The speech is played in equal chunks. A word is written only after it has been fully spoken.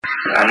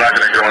I'm not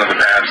going to go into the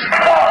past.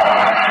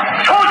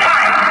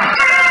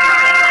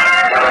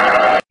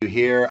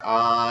 Here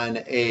on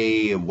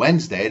a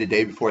Wednesday, the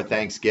day before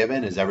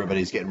Thanksgiving, as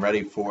everybody's getting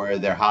ready for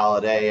their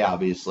holiday.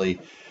 Obviously,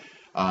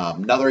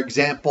 another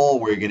example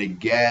where you're going to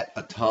get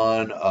a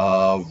ton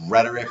of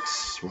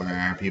rhetorics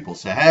where people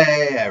say,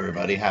 hey,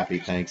 everybody, happy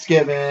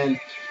Thanksgiving.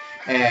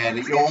 And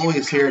you'll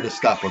always hear the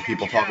stuff where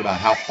people talk about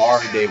how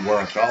hard they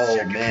work.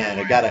 Oh, man,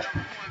 I got to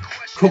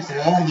cook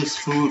all this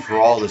food for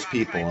all these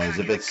people, as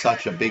if it's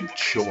such a big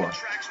chore.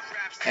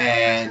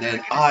 And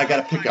then, I got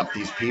to pick up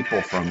these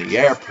people from the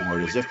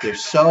airport, as if they're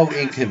so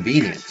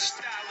inconvenienced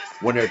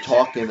when they're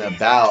talking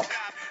about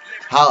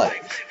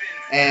holidays.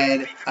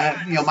 And,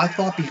 my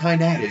thought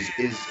behind that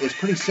is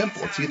pretty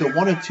simple. It's either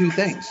one of two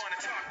things.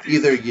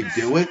 Either you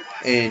do it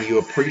and you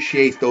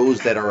appreciate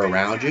those that are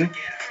around you,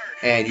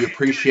 and you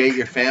appreciate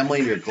your family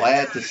and you're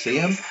glad to see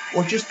them,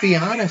 or just be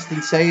honest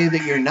and say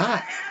that you're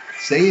not.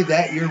 Say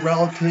that your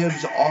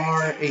relatives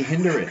are a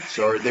hindrance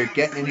or they're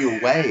getting in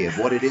your way of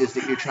what it is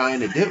that you're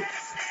trying to do.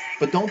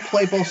 But don't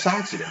play both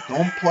sides of it.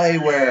 Don't play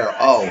where,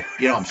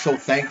 I'm so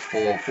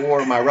thankful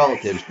for my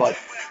relatives, but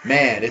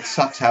man, it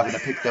sucks having to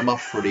pick them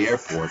up for the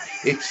airport.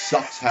 It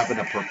sucks having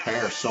to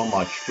prepare so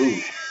much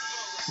food.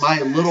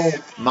 My little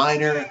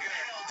minor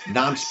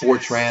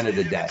non-sports rant of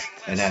the day,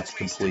 and that's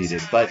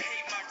completed. But,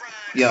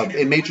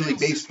 in Major League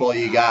Baseball,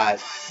 you got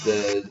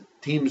the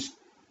teams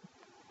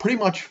pretty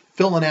much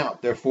filling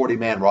out their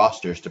 40-man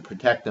rosters to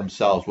protect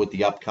themselves with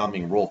the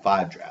upcoming Rule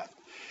 5 draft.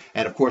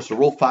 And, of course, the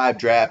Rule 5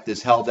 draft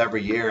is held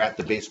every year at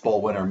the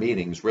baseball winter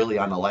meetings, really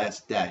on the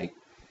last day.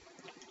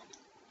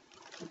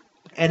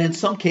 And in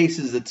some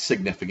cases, it's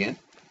significant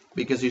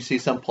because you see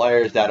some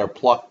players that are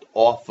plucked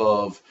off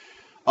of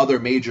other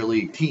major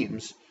league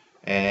teams.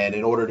 And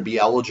in order to be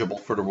eligible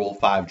for the Rule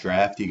 5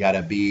 draft, you got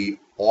to be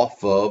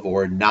off of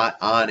or not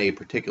on a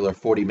particular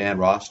 40-man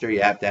roster.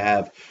 You have to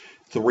have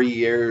 3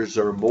 years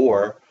or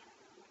more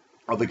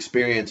of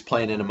experience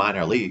playing in the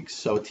minor leagues.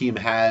 So a team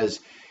has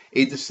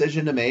a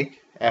decision to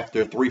make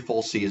after 3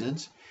 full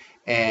seasons.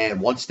 And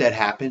once that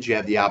happens, you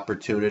have the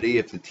opportunity,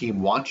 if the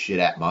team wants you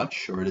that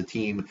much, or the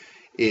team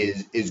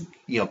is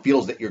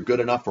feels that you're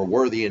good enough or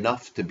worthy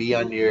enough to be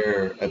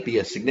be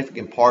a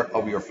significant part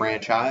of your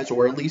franchise,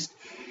 or at least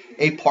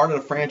a part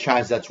of the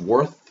franchise that's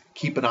worth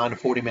keeping on a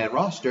 40-man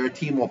roster, a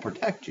team will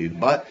protect you.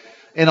 But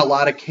in a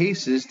lot of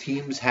cases,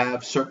 teams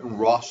have certain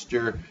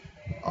roster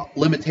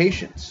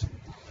limitations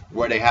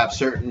where they have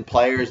certain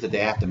players that they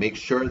have to make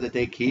sure that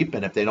they keep.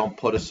 And if they don't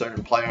put a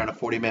certain player on a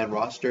 40-man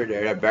roster,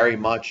 they're very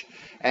much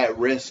at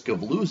risk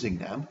of losing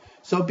them.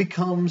 So it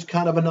becomes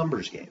kind of a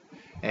numbers game.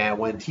 And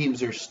when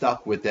teams are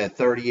stuck with that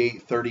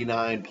 38,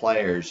 39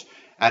 players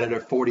out of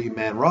their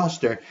 40-man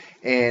roster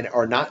and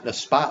are not in a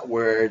spot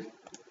where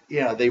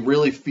they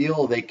really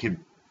feel they could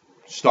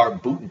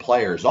start booting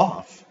players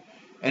off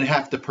and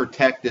have to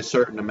protect a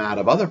certain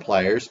amount of other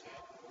players,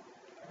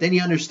 then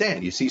you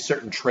understand. You see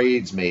certain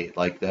trades made,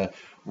 like the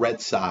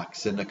Red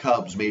Sox and the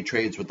Cubs made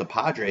trades with the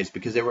Padres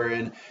because they were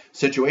in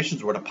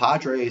situations where the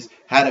Padres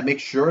had to make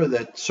sure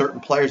that certain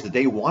players that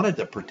they wanted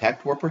to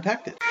protect were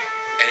protected.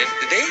 And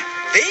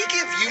they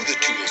give you the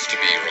tools to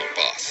be your own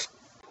boss.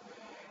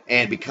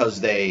 And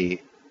because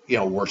they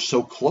were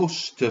so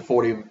close to the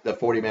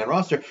 40-man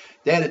roster,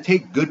 they had to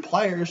take good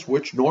players,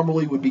 which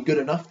normally would be good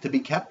enough to be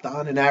kept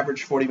on an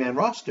average 40-man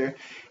roster,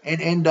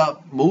 and end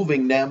up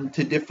moving them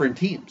to different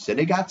teams. And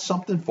they got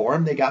something for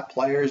them. They got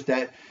players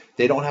that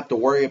they don't have to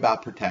worry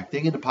about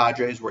protecting, and the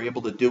Padres were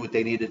able to do what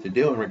they needed to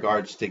do in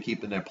regards to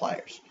keeping their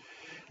players.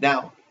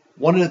 Now,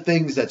 one of the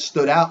things that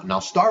stood out, and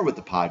I'll start with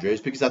the Padres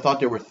because I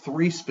thought there were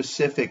 3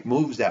 specific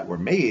moves that were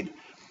made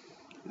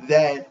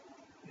that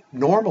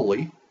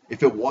normally,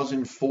 if it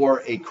wasn't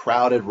for a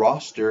crowded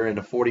roster and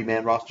a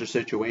 40-man roster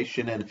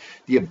situation and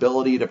the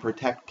ability to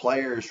protect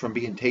players from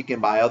being taken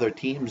by other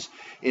teams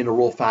in a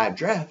Rule 5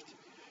 draft,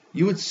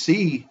 you would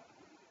see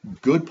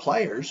good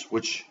players,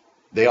 which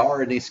they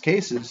are in these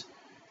cases,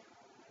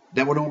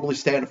 that would normally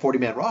stay on a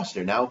 40-man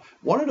roster. Now,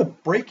 one of the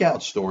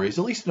breakout stories,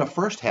 at least in the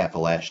first half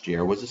of last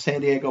year, was the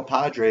San Diego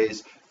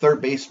Padres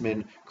third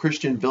baseman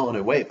Christian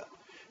Villanueva.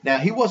 Now,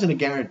 he wasn't a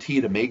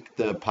guarantee to make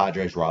the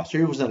Padres roster.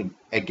 He wasn't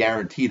a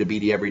guarantee to be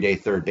the everyday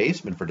third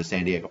baseman for the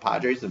San Diego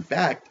Padres. In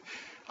fact,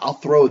 I'll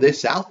throw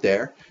this out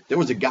there. There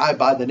was a guy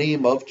by the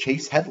name of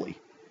Chase Headley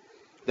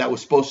that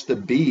was supposed to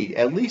be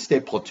at least a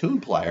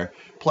platoon player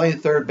playing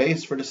third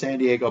base for the San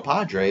Diego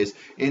Padres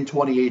in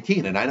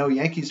 2018. And I know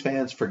Yankees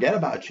fans forget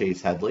about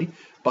Chase Headley,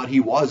 but he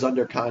was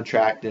under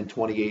contract in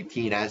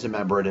 2018 as a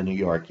member of the New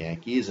York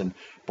Yankees. And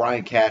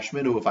Brian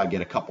Cashman, who if I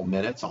get a couple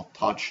minutes, I'll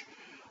touch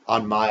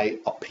on my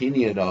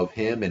opinion of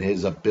him and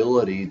his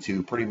ability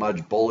to pretty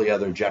much bully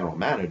other general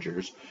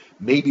managers.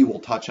 Maybe we'll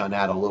touch on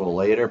that a little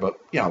later, but,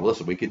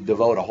 listen, we could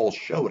devote a whole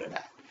show to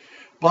that.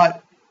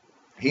 But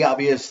he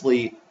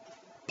obviously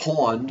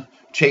pawned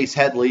Chase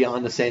Headley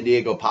on the San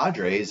Diego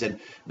Padres, and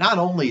not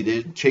only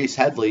did Chase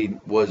Headley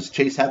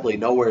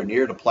nowhere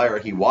near the player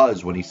he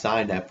was when he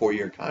signed that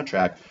 4-year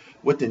contract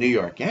with the New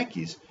York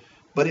Yankees,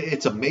 but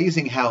it's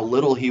amazing how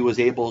little he was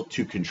able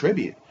to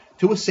contribute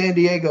to a San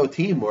Diego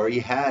team where he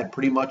had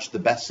pretty much the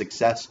best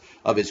success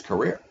of his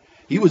career.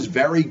 He was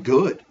very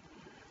good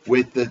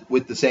with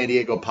the San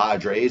Diego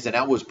Padres, and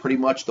that was pretty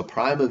much the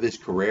prime of his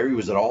career. He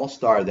was an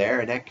all-star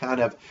there, and that kind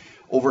of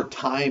over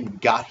time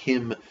got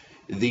him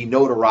the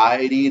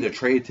notoriety to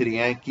trade to the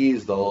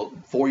Yankees, the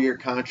 4-year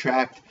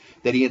contract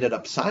that he ended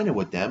up signing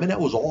with them, and that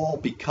was all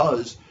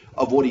because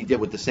of what he did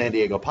with the San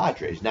Diego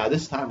Padres. Now,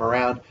 this time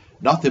around,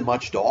 nothing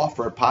much to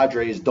offer.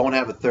 Padres don't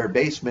have a third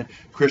baseman.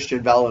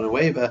 Christian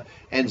Villanueva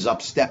ends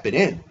up stepping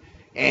in,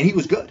 and he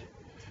was good.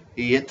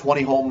 He hit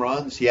 20 home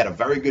runs. He had a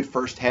very good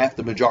first half.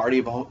 The majority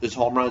of his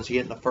home runs he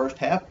hit in the first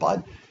half,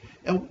 but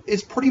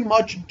is pretty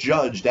much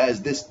judged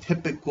as this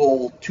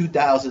typical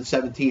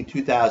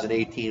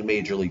 2017-2018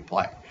 Major League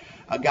player.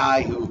 A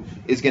guy who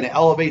is going to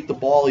elevate the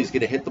ball. He's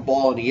going to hit the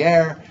ball in the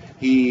air.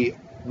 He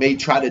may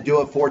try to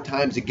do it 4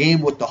 times a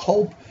game with the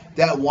hope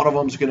that one of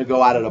them is going to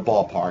go out of the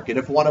ballpark. And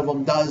if one of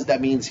them does,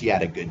 that means he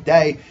had a good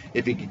day.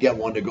 If he could get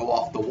one to go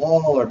off the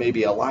wall or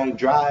maybe a line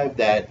drive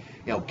that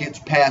gets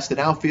past an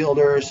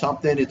outfielder or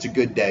something, it's a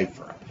good day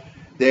for him.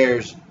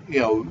 There's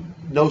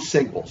no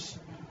singles.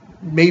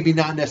 Maybe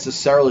not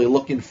necessarily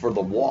looking for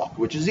the walk,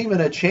 which is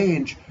even a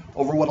change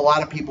over what a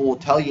lot of people will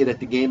tell you that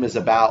the game is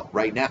about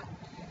right now.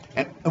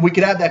 And we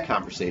could have that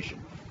conversation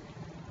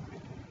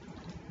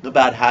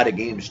about how the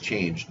game's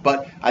changed.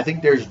 But I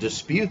think there's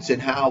disputes in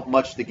how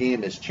much the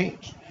game has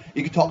changed.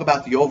 You can talk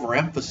about the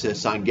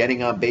overemphasis on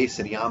getting on base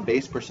and the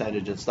on-base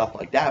percentage and stuff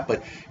like that,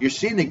 but you're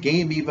seeing the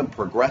game even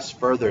progress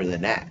further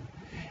than that.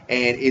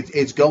 And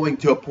it's going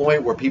to a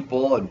point where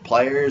people and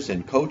players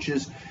and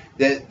coaches,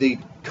 that the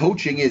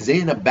coaching is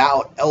in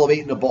about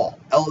elevating the ball.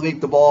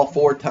 Elevate the ball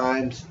 4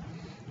 times.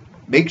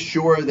 Make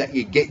sure that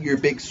you get your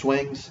big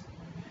swings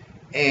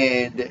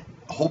and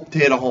hope to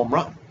hit a home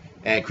run.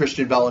 And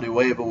Christian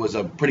Villanueva was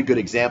a pretty good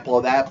example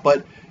of that.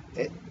 But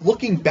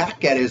looking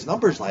back at his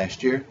numbers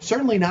last year,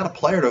 certainly not a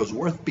player that was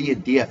worth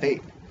being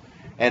DFA'd.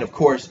 And, of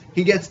course,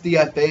 he gets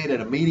DFA'd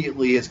and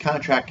immediately his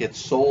contract gets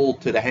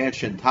sold to the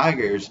Hanshin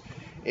Tigers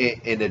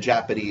in the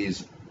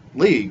Japanese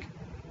league.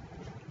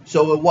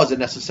 So it wasn't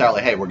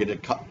necessarily, hey, we're going to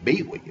cut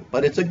bait with you.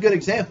 But it's a good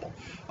example.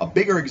 A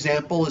bigger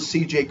example is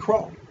C.J.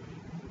 Cron,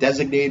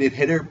 designated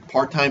hitter,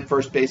 part-time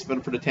first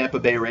baseman for the Tampa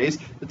Bay Rays.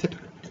 The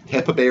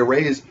Tampa Bay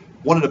Rays,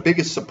 one of the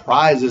biggest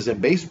surprises in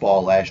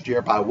baseball last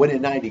year by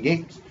winning 90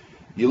 games.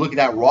 You look at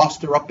that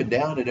roster up and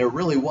down, and there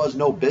really was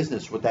no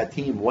business with that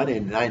team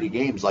winning 90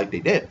 games like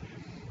they did.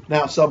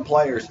 Now, some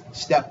players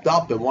stepped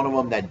up, and one of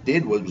them that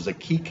did was a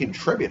key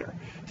contributor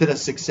to the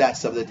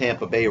success of the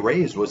Tampa Bay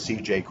Rays was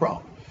C.J.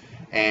 Cron.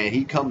 And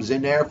he comes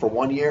in there for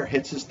 1 year,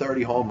 hits his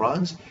 30 home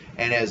runs,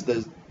 and as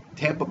the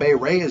Tampa Bay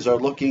Rays are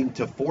looking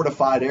to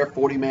fortify their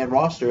 40-man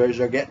roster as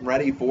they're getting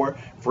ready for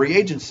free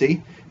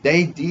agency,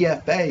 they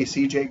DFA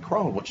C.J.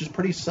 Cron, which is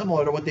pretty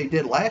similar to what they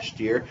did last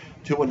year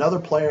to another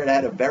player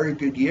that had a very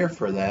good year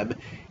for them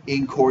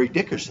in Corey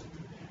Dickerson.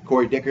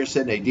 Corey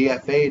Dickerson, they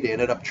DFA'd, they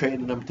ended up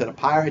trading him to the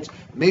Pirates.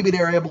 Maybe they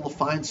were able to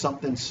find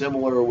something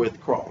similar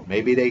with Cron.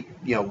 Maybe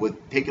they,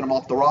 with taking him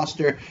off the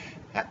roster,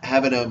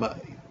 having him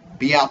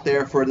be out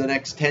there for the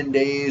next 10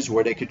 days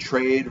where they could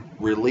trade,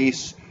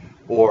 release,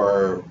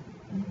 or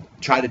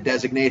try to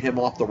designate him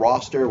off the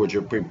roster, which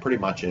are pretty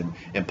much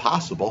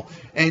impossible.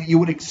 And you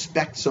would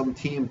expect some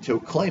team to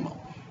claim him.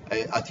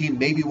 A team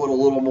maybe with a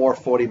little more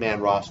 40-man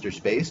roster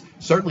space.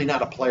 Certainly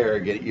not a player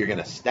you're going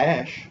to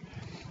stash.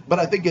 But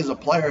I think is a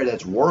player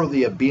that's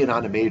worthy of being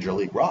on a major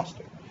league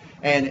roster.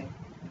 And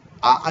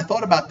I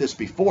thought about this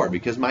before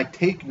because my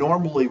take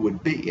normally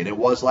would be, and it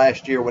was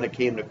last year when it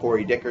came to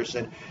Corey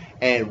Dickerson,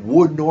 and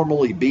would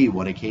normally be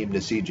when it came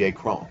to C.J.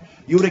 Cron.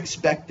 You would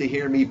expect to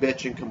hear me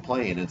bitch and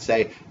complain and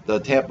say the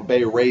Tampa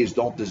Bay Rays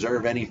don't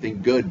deserve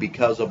anything good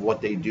because of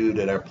what they do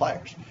to their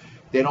players.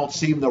 They don't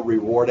seem to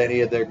reward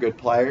any of their good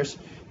players.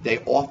 They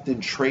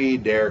often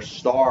trade their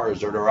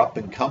stars or their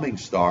up-and-coming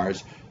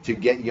stars to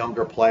get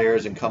younger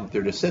players and come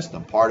through the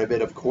system. Part of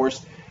it, of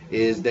course,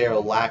 is their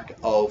lack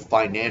of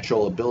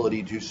financial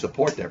ability to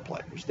support their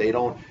players. They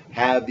don't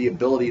have the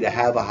ability to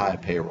have a high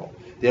payroll.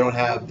 They don't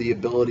have the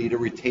ability to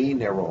retain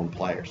their own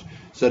players.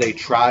 So they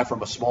try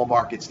from a small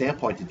market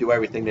standpoint to do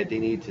everything that they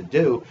need to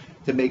do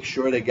to make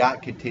sure they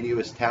got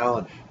continuous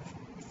talent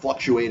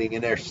fluctuating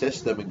in their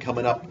system and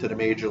coming up to the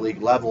major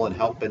league level and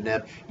helping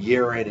them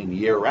year in and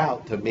year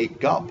out to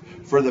make up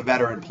for the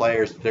veteran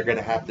players they're going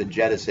to have to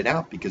jettison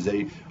out because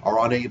they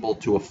are unable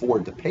to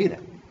afford to pay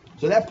them.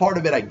 So that part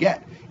of it I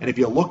get. And if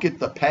you look at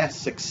the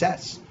past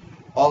success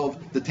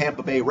of the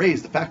Tampa Bay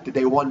Rays, the fact that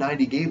they won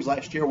 90 games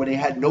last year when they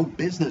had no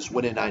business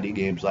winning 90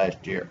 games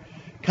last year,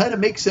 kind of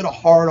makes it a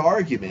hard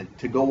argument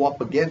to go up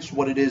against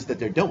what it is that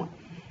they're doing.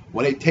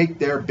 When they take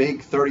their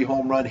big 30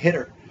 home run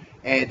hitter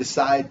and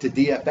decide to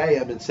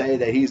DFA him and say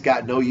that he's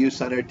got no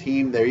use on their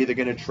team, they're either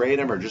going to trade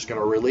him or just going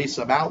to release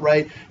him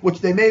outright, which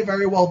they may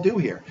very well do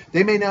here.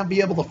 They may not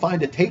be able to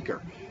find a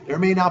taker. There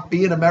may not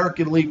be an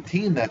American League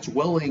team that's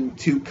willing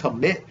to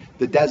commit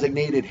the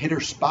designated hitter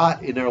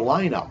spot in their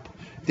lineup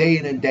day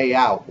in and day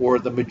out, or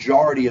the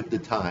majority of the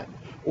time,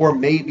 or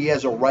maybe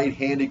as a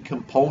right-handed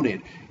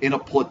component in a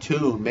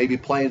platoon, maybe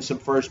playing some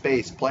first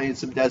base, playing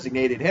some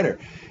designated hitter.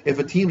 If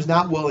a team's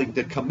not willing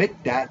to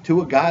commit that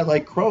to a guy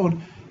like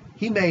Cron,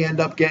 he may end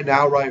up getting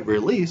outright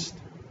released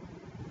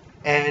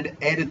and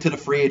added to the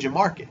free agent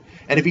market.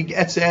 And if he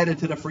gets added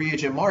to the free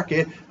agent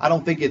market, I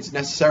don't think it's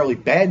necessarily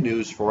bad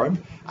news for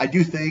him. I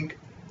do think,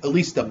 at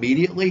least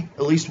immediately,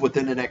 at least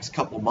within the next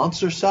couple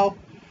months or so,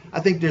 I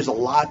think there's a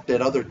lot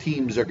that other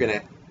teams are going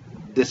to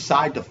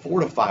decide to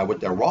fortify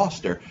with their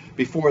roster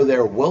before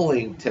they're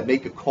willing to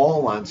make a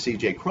call on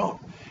CJ Cron.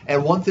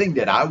 And one thing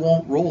that I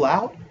won't rule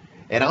out,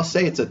 and I'll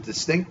say it's a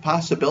distinct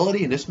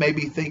possibility, and this may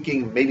be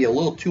thinking maybe a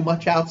little too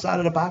much outside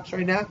of the box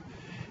right now,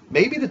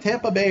 maybe the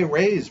Tampa Bay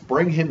Rays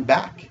bring him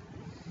back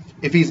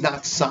if he's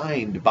not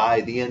signed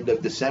by the end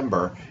of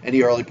December and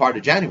the early part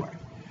of January.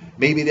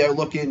 Maybe they're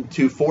looking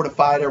to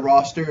fortify their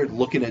roster,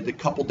 looking at a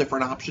couple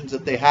different options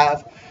that they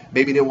have.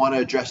 Maybe they want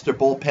to address their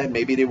bullpen.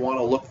 Maybe they want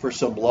to look for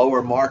some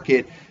lower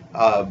market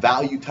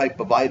value type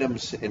of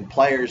items and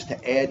players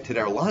to add to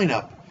their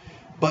lineup.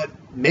 But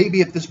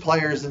maybe if this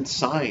player isn't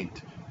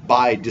signed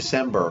by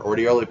December or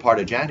the early part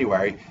of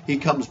January, he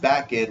comes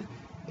back in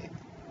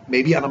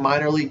maybe on a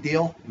minor league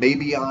deal,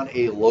 maybe on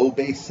a low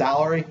base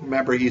salary.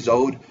 Remember, he's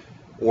owed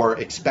or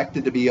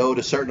expected to be owed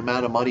a certain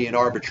amount of money in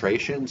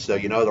arbitration. So,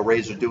 the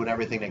Rays are doing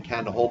everything they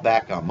can to hold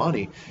back on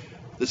money.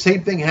 The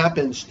same thing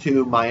happens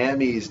to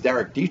Miami's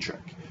Derek Dietrich,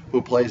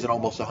 who plays in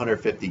almost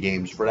 150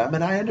 games for them.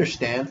 And I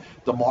understand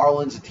the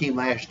Marlins, a team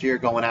last year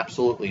going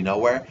absolutely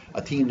nowhere,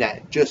 a team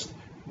that just,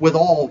 with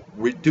all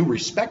due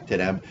respect to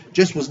them,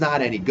 just was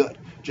not any good,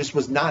 just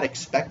was not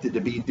expected to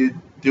be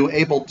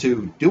able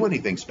to do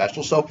anything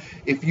special. So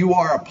if you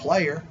are a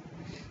player,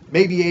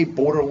 maybe a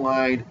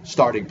borderline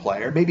starting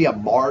player, maybe a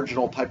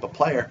marginal type of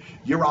player,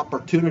 your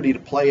opportunity to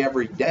play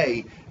every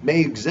day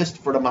may exist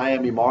for the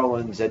Miami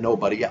Marlins and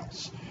nobody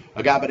else.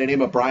 A guy by the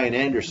name of Brian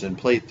Anderson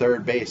played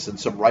third base and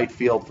some right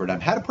field for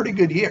them. Had a pretty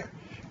good year.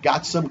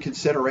 Got some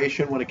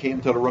consideration when it came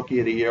to the Rookie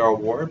of the Year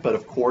award, but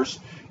of course,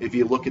 if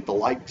you look at the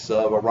likes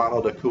of a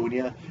Ronald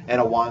Acuna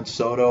and a Juan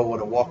Soto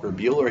and a Walker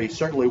Buehler, he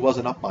certainly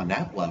wasn't up on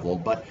that level,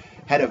 but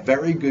had a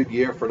very good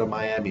year for the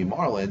Miami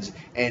Marlins.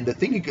 And the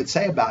thing you could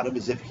say about him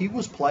is if he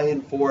was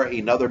playing for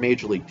another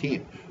major league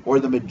team or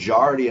the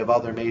majority of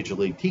other major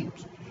league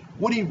teams,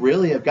 would he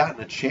really have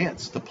gotten a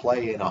chance to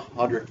play in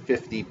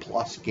 150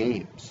 plus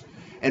games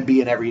and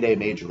be an everyday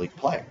major league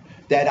player?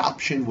 That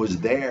option was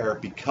there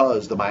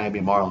because the Miami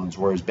Marlins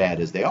were as bad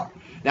as they are.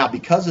 Now,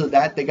 because of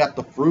that, they got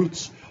the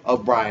fruits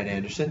of Brian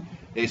Anderson.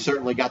 They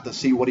certainly got to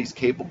see what he's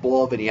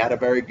capable of, and he had a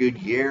very good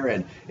year.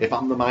 And if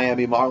I'm the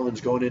Miami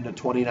Marlins going into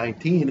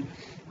 2019,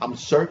 I'm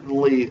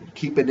certainly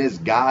keeping this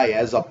guy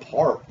as a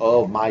part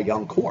of my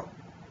young core.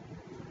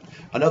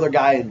 Another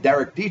guy in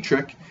Derek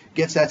Dietrich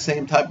gets that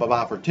same type of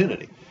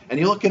opportunity. And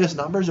you look at his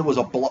numbers, it was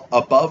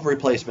above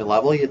replacement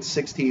level. He had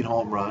 16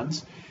 home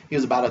runs. He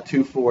was about a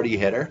 240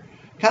 hitter.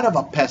 Kind of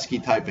a pesky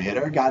type of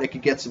hitter, a guy that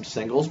could get some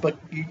singles, but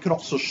you could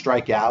also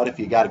strike out if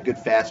you got a good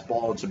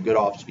fastball and some good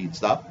off-speed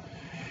stuff.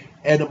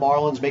 And the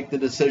Marlins make the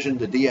decision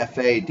to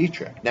DFA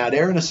Dietrich. Now,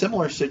 they're in a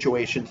similar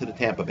situation to the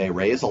Tampa Bay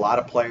Rays. A lot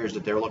of players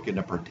that they're looking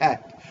to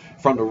protect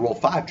from the Rule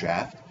 5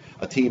 draft.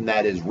 A team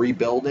that is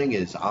rebuilding,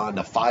 is on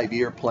a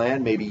 5-year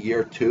plan, maybe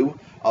year 2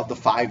 of the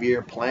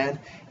 5-year plan,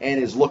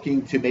 and is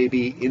looking to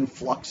maybe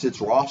influx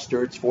its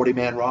roster, its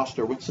 40-man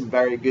roster, with some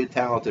very good,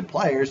 talented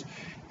players.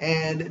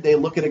 And they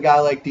look at a guy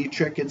like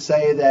Dietrich and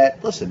say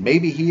that, listen,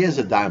 maybe he is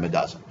a dime a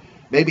dozen.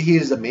 Maybe he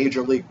is a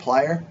major league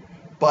player,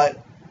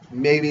 but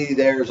maybe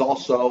there's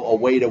also a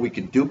way that we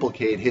can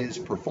duplicate his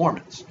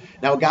performance.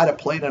 Now, a guy that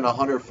played in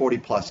 140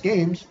 plus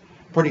games,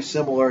 pretty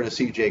similar to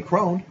CJ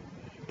Cron,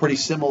 pretty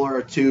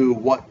similar to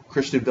what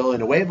Christian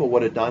Villanueva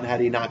would have done had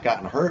he not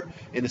gotten hurt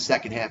in the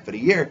second half of the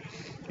year.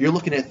 You're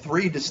looking at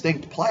 3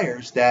 distinct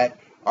players that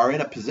are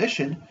in a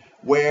position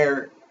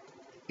where,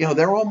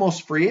 they're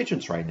almost free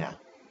agents right now.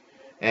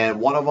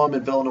 And one of them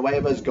in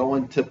Villanueva is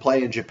going to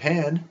play in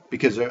Japan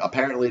because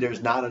apparently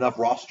there's not enough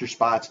roster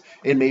spots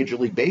in Major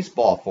League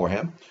Baseball for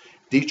him.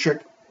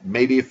 Dietrich,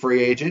 maybe a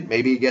free agent,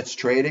 maybe he gets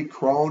traded.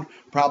 Cron,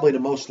 probably the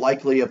most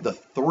likely of the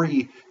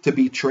 3 to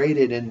be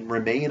traded and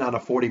remain on a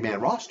 40-man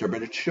roster.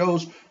 But it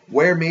shows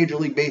where Major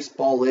League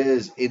Baseball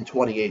is in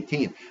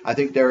 2018. I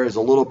think there is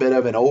a little bit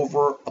of an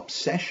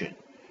over-obsession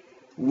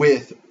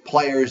with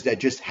players that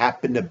just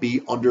happen to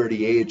be under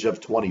the age of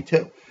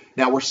 22.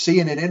 Now, we're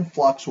seeing an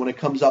influx when it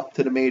comes up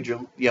to the major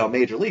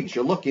leagues.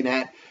 You're looking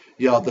at,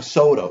 the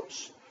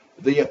Sotos,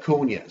 the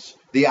Acuñas,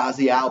 the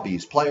Ozzie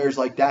Albies, players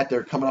like that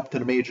are coming up to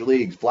the major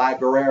leagues. Vlad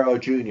Guerrero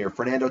Jr.,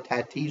 Fernando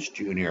Tatis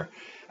Jr.,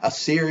 a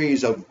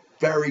series of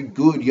very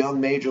good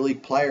young major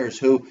league players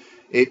who,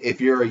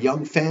 if you're a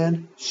young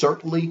fan,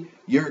 certainly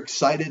you're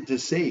excited to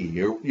see.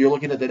 You're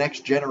looking at the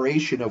next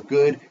generation of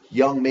good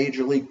young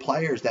major league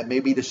players that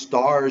may be the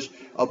stars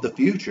of the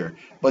future.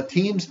 But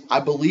teams, I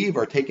believe,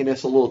 are taking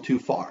this a little too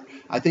far.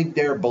 I think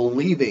they're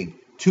believing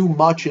too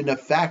much in the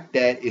fact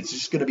that it's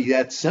just going to be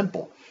that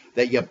simple,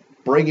 that you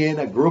bring in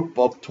a group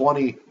of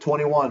 20,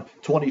 21,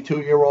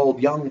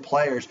 22-year-old young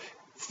players,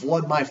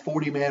 flood my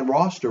 40-man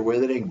roster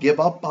with it and give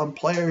up on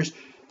players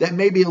that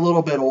may be a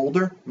little bit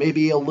older,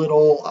 maybe a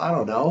little, I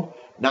don't know,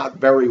 not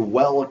very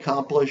well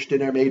accomplished in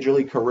their major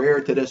league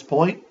career to this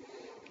point.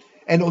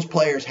 And those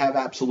players have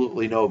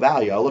absolutely no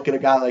value. I look at a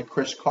guy like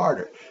Chris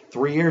Carter,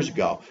 3 years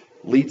ago,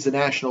 leads the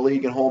National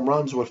League in home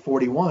runs with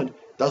 41,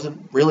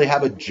 doesn't really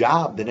have a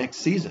job the next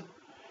season.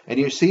 And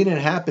you're seeing it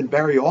happen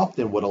very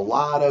often with a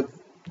lot of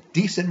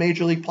decent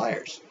major league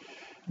players.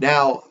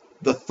 Now,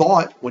 the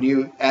thought when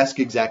you ask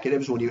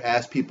executives, when you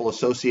ask people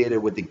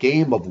associated with the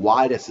game of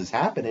why this is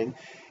happening,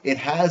 it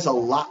has a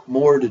lot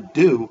more to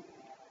do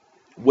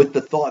with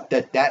the thought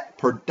that that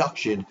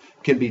production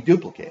can be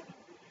duplicated.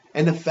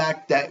 And the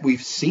fact that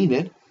we've seen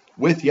it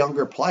with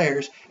younger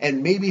players,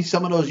 and maybe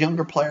some of those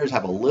younger players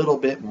have a little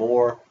bit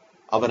more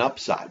of an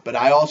upside. But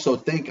I also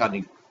think on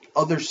the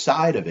other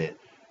side of it,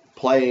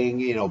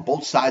 playing,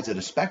 both sides of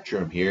the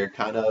spectrum here,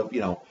 kind of,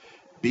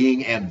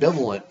 being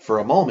ambivalent for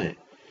a moment,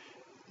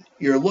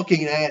 you're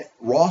looking at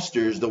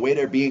rosters, the way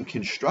they're being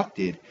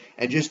constructed,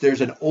 and just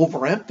there's an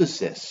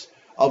overemphasis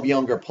of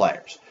younger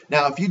players.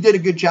 Now, if you did a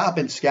good job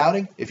in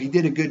scouting, if you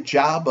did a good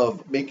job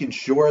of making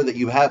sure that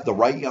you have the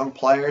right young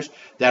players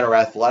that are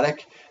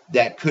athletic,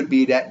 that could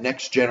be that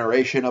next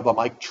generation of a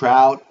Mike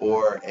Trout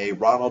or a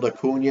Ronald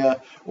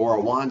Acuna or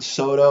a Juan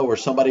Soto or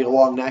somebody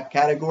along that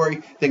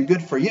category, then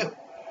good for you.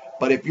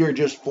 But if you're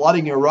just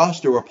flooding your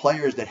roster with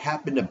players that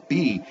happen to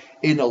be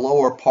in the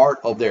lower part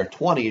of their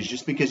 20s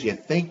just because you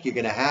think you're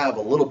going to have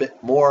a little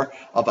bit more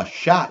of a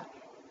shot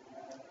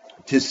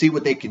to see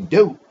what they can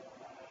do,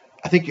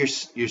 I think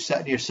you're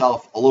setting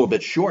yourself a little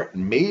bit short.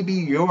 And maybe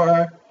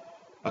you're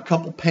a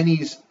couple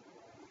pennies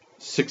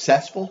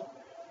successful,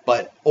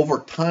 but over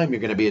time you're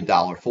going to be a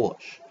dollar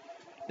foolish.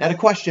 Now the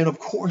question, of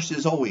course,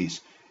 is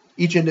always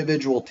each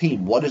individual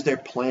team, what is their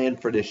plan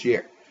for this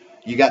year?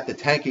 You got the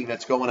tanking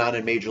that's going on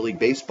in Major League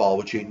Baseball,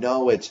 which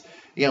it's,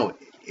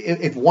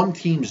 if one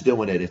team's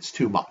doing it, it's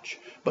too much.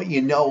 But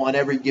on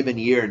every given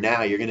year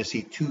now, you're going to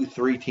see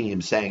 2-3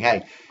 teams saying,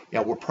 hey,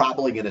 we're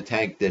probably going to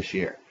tank this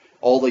year.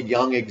 All the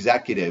young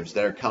executives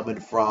that are coming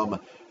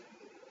from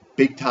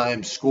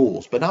big-time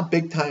schools, but not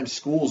big-time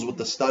schools with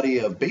the study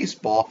of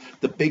baseball,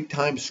 the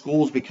big-time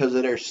schools because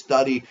of their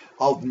study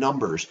of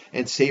numbers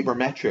and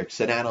sabermetrics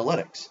and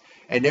analytics.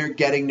 And they're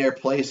getting their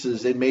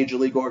places in major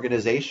league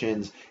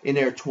organizations in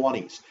their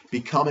 20s,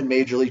 becoming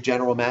major league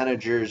general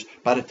managers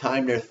by the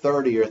time they're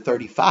 30 or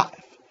 35.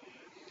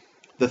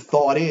 The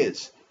thought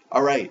is,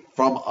 all right,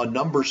 from a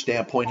number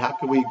standpoint, how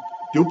can we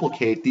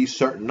duplicate these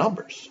certain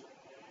numbers?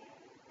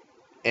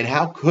 And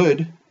how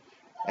could,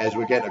 as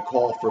we're getting a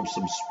call from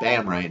some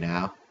spam right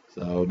now,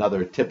 so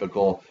another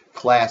typical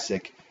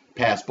classic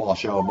Pass Ball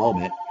Show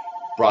moment,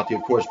 brought to you,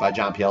 of course, by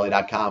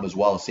JohnPLA.com, as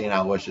well as St.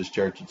 Aloysius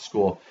Church and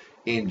School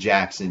in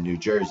Jackson, New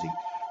Jersey.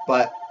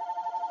 But,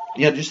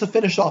 just to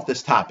finish off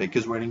this topic,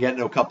 because we're going to get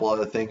into a couple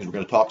other things. We're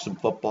going to talk some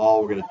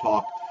football. We're going to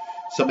talk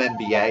some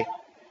NBA.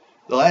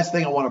 The last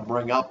thing I want to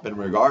bring up in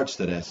regards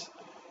to this,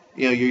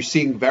 you're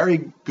seeing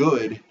very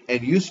good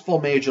and useful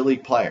major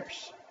league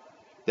players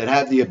that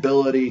have the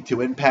ability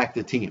to impact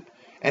the team.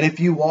 And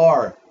if you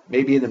are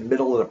maybe in the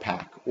middle of the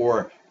pack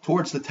or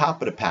towards the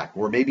top of the pack,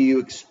 or maybe you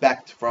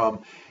expect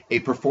from a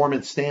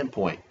performance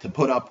standpoint to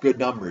put up good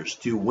numbers,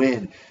 to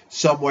win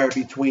somewhere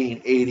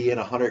between 80 and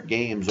 100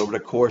 games over the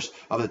course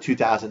of the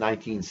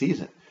 2019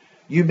 season,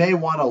 you may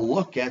want to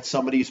look at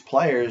some of these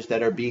players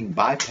that are being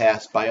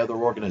bypassed by other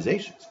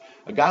organizations.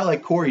 A guy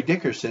like Corey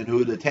Dickerson,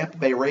 who the Tampa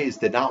Bay Rays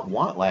did not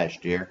want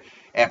last year,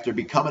 after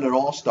becoming an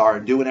all-star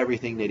and doing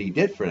everything that he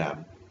did for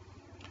them,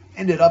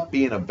 ended up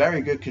being a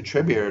very good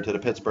contributor to the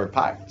Pittsburgh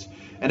Pirates.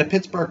 And the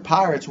Pittsburgh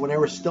Pirates, when they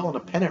were still in a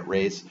pennant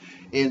race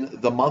in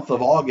the month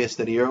of August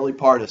and the early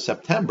part of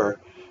September,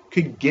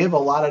 could give a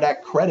lot of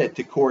that credit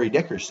to Corey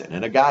Dickerson,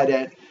 and a guy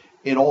that,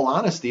 in all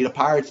honesty, the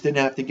Pirates didn't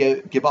have to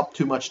give up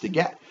too much to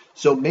get.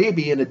 So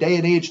maybe in the day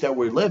and age that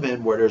we live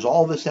in, where there's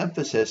all this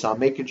emphasis on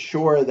making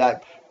sure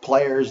that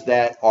players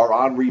that are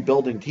on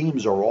rebuilding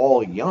teams are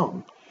all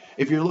young,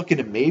 if you're looking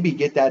to maybe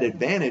get that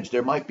advantage,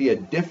 there might be a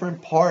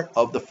different part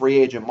of the free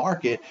agent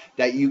market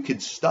that you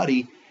could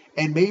study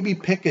and maybe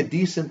pick a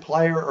decent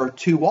player or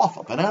two off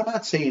of. And I'm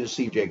not saying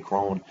C.J.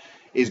 Cron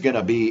is going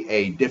to be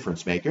a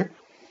difference maker,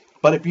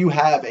 but if you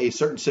have a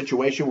certain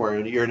situation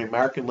where you're in the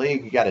American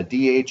League, you got a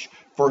DH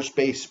first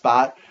base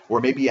spot,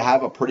 or maybe you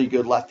have a pretty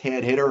good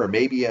left-hand hitter, or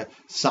maybe you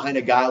sign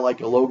a guy like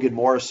a Logan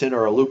Morrison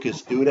or a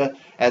Lucas Duda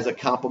as a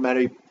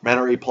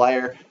complementary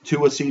player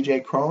to a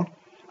C.J. Cron,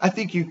 I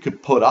think you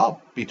could put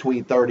up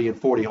between 30 and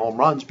 40 home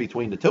runs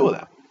between the two of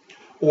them.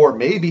 Or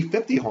maybe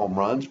 50 home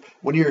runs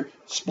when you're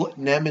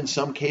splitting them in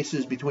some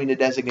cases between the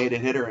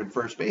designated hitter and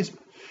first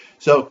baseman.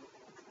 So,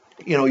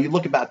 you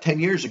look about 10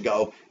 years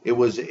ago, it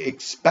was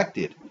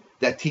expected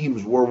that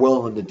teams were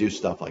willing to do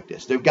stuff like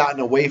this. They've gotten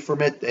away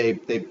from it. They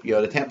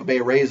the Tampa Bay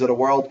Rays of the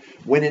world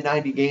winning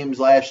 90 games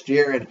last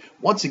year. And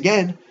once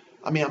again,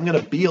 I'm going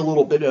to be a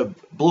little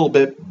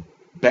bit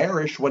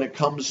bearish when it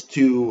comes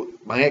to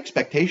my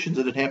expectations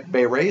of the Tampa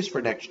Bay Rays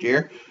for next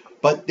year,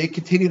 but they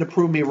continue to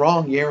prove me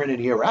wrong year in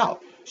and year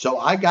out. So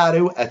I got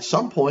to, at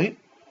some point,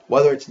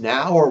 whether it's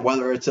now or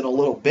whether it's in a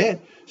little bit,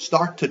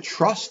 start to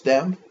trust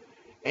them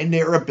and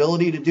their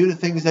ability to do the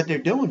things that they're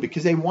doing,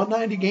 because they won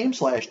 90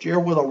 games last year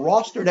with a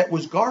roster that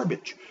was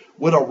garbage,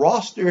 with a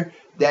roster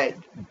that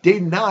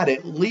did not,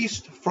 at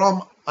least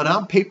from an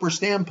on-paper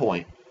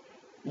standpoint,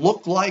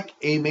 look like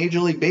a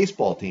Major League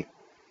Baseball team.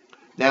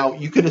 Now,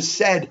 you could have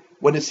said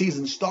when the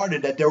season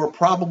started that there were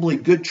probably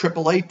good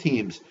AAA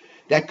teams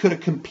that could have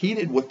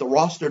competed with the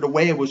roster the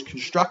way it was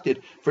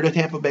constructed for the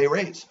Tampa Bay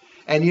Rays.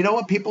 And you know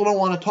what? People don't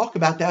want to talk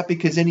about that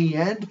because in the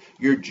end,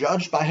 you're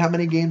judged by how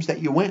many games that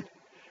you win.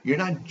 You're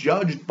not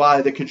judged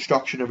by the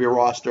construction of your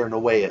roster and the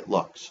way it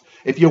looks.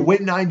 If you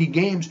win 90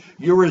 games,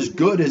 you're as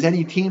good as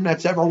any team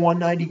that's ever won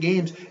 90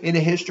 games in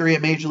the history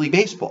of Major League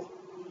Baseball.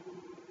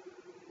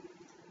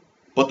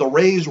 But the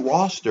Rays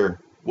roster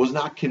was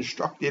not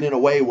constructed in a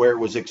way where it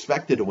was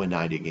expected to win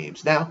 90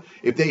 games. Now,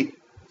 if they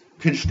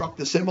construct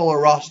a similar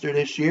roster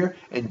this year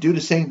and do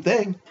the same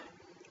thing,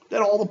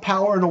 then all the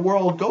power in the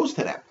world goes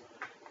to them.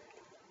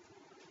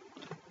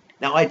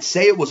 Now, I'd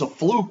say it was a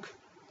fluke,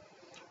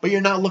 but you're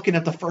not looking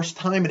at the first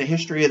time in the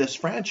history of this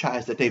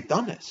franchise that they've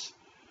done this.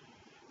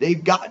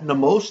 They've gotten the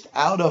most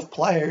out of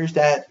players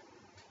that,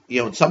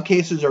 in some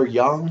cases are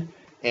young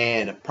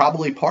and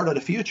probably part of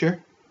the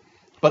future,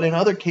 but in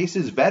other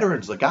cases,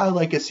 veterans. A guy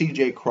like a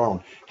CJ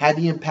Cron had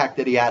the impact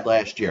that he had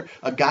last year.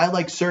 A guy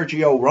like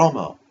Sergio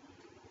Romo,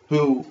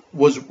 who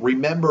was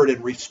remembered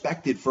and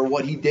respected for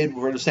what he did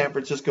for the San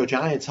Francisco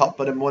Giants,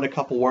 helping him win a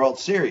couple World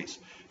Series,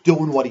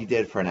 doing what he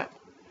did for them.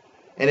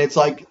 And it's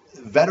like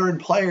veteran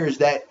players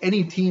that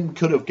any team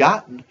could have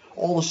gotten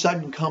all of a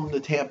sudden come to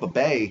Tampa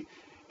Bay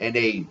and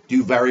they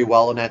do very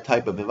well in that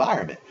type of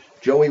environment.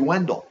 Joey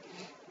Wendell,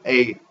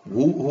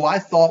 who I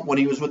thought when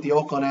he was with the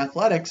Oakland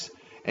Athletics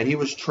and he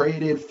was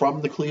traded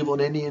from the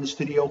Cleveland Indians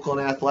to the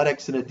Oakland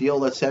Athletics in a deal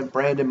that sent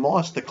Brandon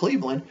Moss to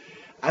Cleveland,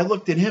 I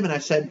looked at him and I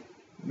said,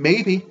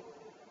 maybe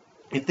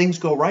if things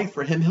go right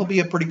for him, he'll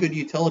be a pretty good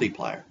utility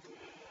player.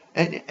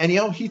 And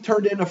he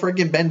turned into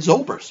friggin' Ben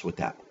Zobrist with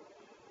that.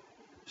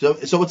 So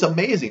it's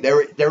amazing.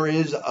 There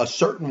is a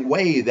certain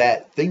way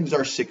that things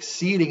are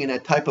succeeding in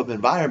that type of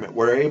environment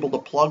where they're able to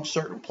plug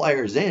certain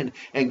players in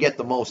and get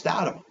the most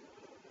out of them.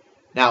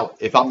 Now,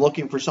 if I'm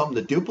looking for something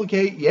to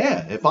duplicate,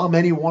 yeah. If I'm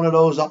any one of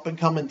those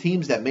up-and-coming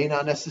teams that may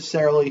not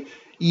necessarily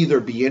either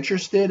be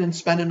interested in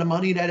spending the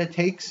money that it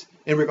takes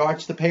in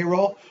regards to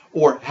payroll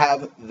or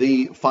have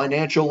the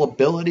financial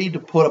ability to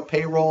put a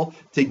payroll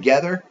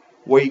together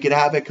where you could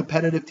have a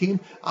competitive team,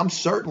 I'm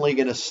certainly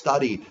going to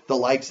study the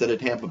likes of the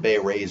Tampa Bay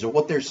Rays and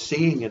what they're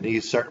seeing in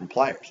these certain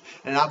players.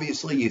 And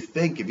obviously you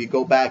think if you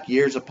go back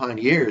years upon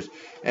years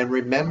and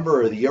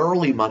remember the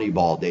early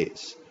Moneyball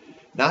days,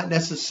 not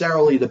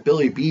necessarily the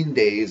Billy Bean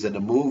days and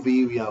the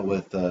movie,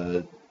 with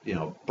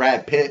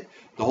Brad Pitt,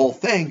 the whole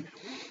thing,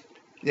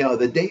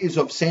 the days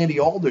of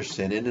Sandy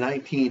Alderson in the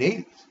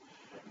 1980s,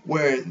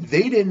 where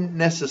they didn't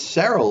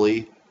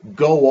necessarily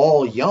go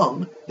all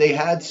young. They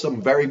had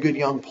some very good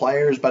young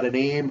players by the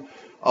name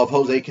of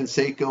Jose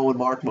Canseco and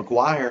Mark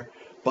McGwire,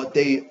 but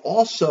they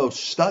also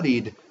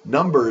studied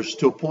numbers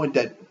to a point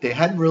that they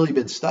hadn't really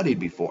been studied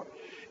before.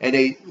 And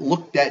they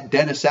looked at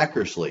Dennis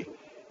Eckersley,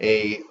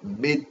 a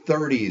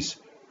mid-30s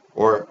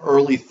or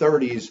early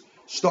 30s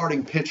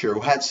starting pitcher who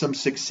had some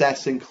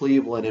success in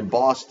Cleveland and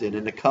Boston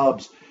and the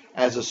Cubs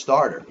as a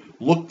starter.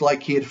 Looked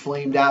like he had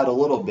flamed out a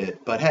little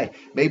bit, but hey,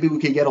 maybe we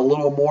could get a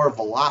little more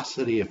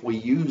velocity if we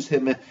use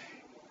him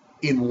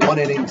in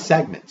one-inning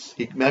segments.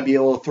 He might be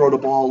able to throw the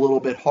ball a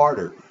little bit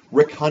harder.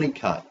 Rick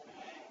Honeycutt,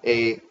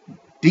 a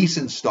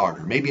decent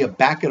starter, maybe a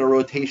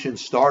back-of-the-rotation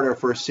starter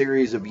for a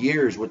series of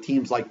years with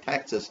teams like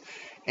Texas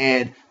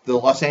and the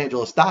Los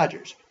Angeles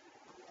Dodgers.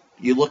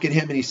 You look at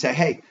him and you say,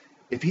 hey,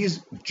 if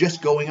he's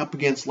just going up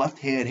against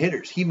left-hand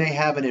hitters, he may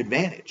have an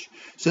advantage.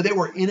 So they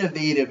were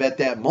innovative at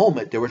that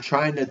moment. They were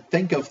trying to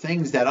think of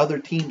things that other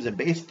teams in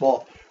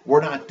baseball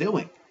were not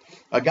doing.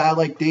 A guy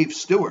like Dave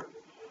Stewart,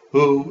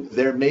 who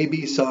there may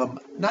be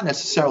some, not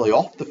necessarily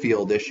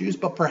off-the-field issues,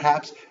 but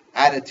perhaps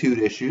attitude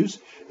issues.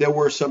 There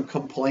were some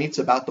complaints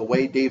about the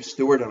way Dave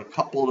Stewart and a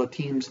couple of the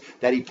teams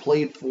that he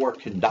played for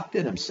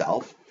conducted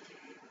himself.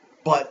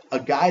 But a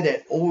guy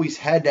that always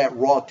had that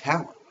raw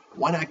talent.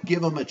 Why not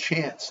give him a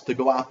chance to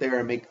go out there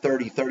and make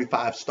 30,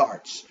 35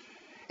 starts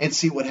and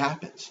see what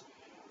happens?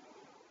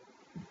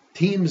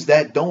 Teams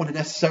that don't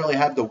necessarily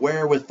have the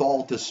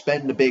wherewithal to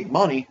spend the big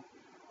money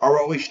are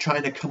always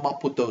trying to come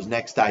up with those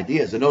next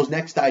ideas. And those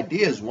next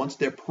ideas, once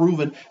they're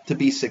proven to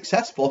be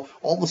successful,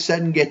 all of a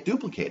sudden get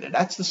duplicated.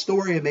 That's the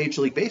story of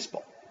Major League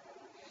Baseball.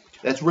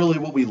 That's really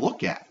what we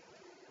look at.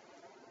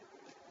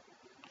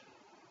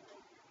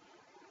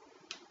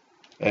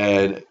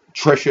 And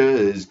Trisha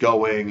is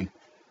going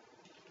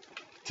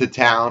to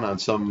town on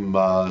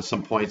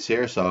some points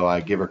here, so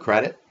I give her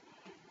credit.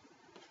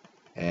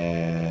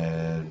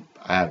 And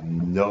I have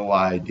no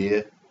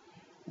idea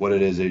what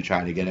it is that you're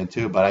trying to get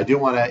into, but I do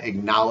want to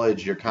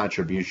acknowledge your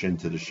contribution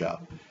to the show.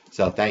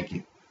 So thank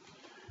you.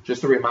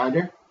 Just a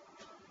reminder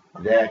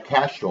that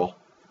Castrol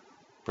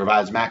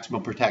provides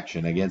maximum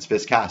protection against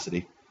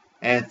viscosity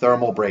and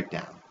thermal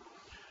breakdown.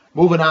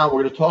 Moving on,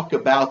 we're going to talk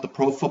about the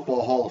Pro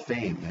Football Hall of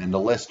Fame, and the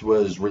list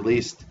was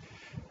released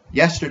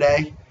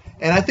yesterday.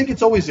 And I think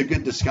it's always a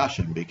good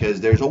discussion because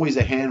there's always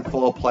a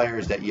handful of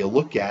players that you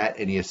look at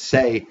and you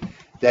say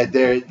that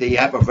they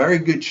have a very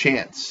good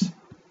chance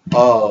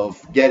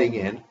of getting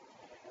in.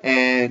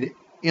 And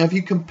if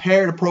you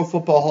compare the Pro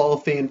Football Hall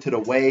of Fame to the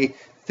way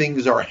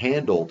things are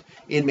handled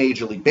in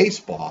Major League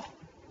Baseball,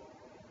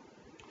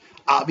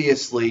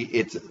 obviously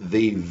it's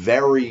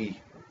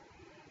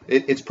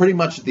it's pretty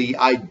much the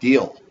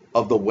ideal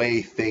of the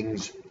way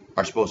things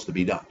are supposed to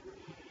be done.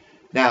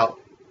 Now,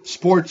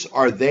 sports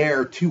are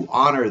there to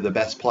honor the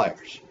best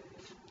players.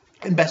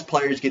 And best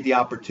players get the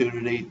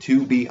opportunity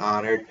to be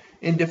honored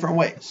in different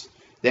ways.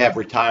 They have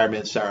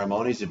retirement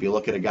ceremonies. If you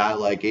look at a guy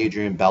like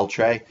Adrian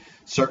Beltre,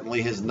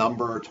 certainly his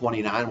number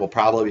 29 will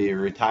probably be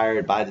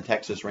retired by the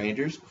Texas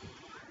Rangers.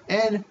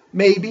 And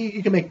maybe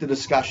you can make the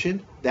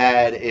discussion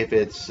that if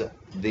it's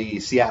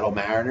the Seattle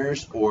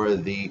Mariners or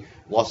the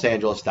Los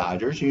Angeles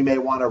Dodgers, you may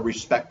want to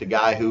respect a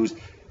guy who's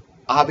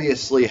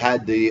obviously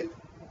had the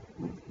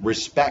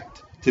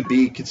respect to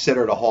be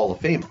considered a Hall of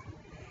Famer.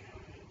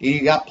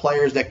 You got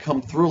players that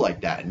come through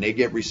like that, and they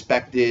get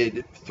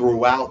respected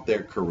throughout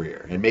their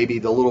career. And maybe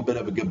the little bit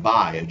of a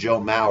goodbye, a Joe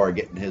Mauer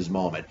getting his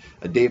moment,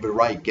 a David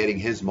Wright getting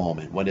his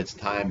moment when it's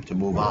time to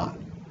move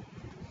on.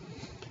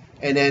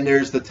 And then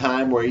there's the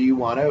time where you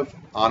want to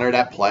honor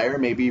that player,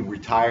 maybe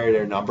retire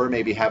their number,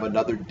 maybe have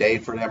another day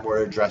for them where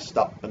they're dressed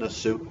up in a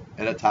suit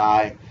and a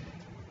tie.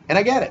 And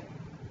I get it.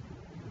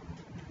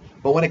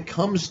 But when it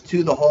comes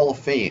to the Hall of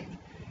Fame,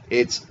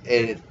 it's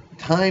a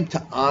time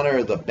to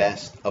honor the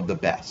best of the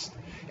best.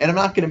 And I'm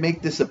not going to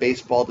make this a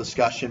baseball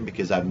discussion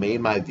because I've made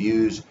my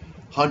views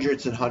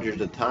hundreds and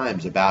hundreds of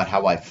times about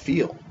how I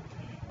feel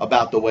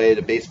about the way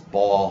the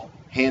baseball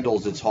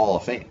handles its Hall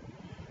of Fame.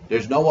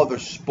 There's no other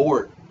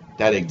sport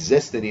that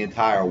exists in the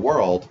entire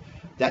world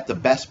that the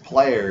best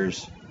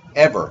players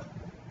ever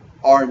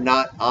are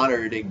not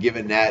honored and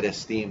given that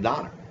esteemed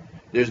honor.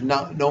 There's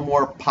no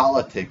more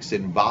politics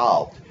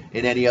involved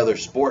in any other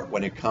sport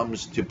when it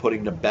comes to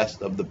putting the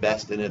best of the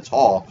best in its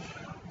hall,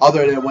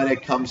 other than when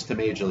it comes to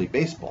Major League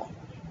Baseball.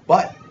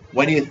 But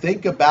when you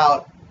think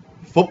about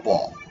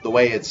football, the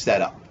way it's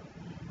set up,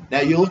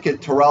 now you look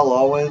at Terrell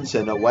Owens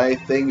and the way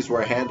things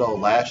were handled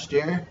last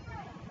year,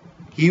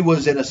 he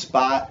was in a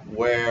spot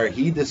where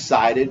he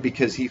decided,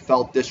 because he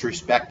felt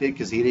disrespected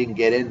because he didn't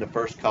get in the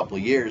first couple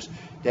of years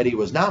that he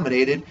was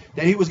nominated,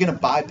 that he was going to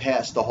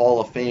bypass the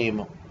Hall of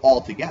Fame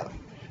altogether.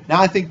 Now,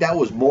 I think that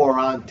was more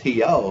on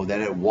T.O.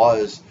 than it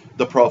was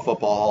the Pro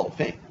Football Hall of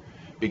Fame.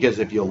 Because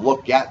if you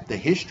look at the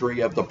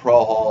history of the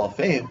Pro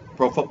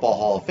Football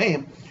Hall of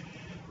Fame,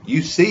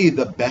 you see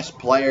the best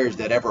players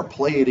that ever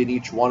played in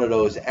each one of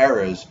those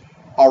eras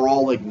are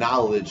all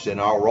acknowledged and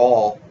are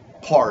all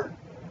part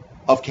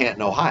of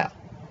Canton, Ohio.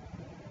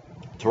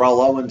 Terrell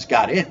Owens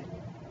got in.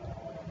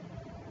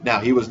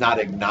 Now, he was not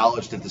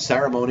acknowledged at the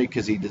ceremony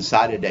because he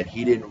decided that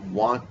he didn't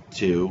want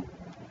to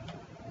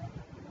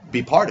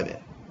be part of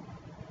it.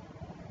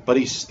 But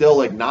he's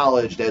still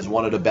acknowledged as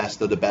one of the best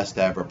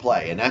to ever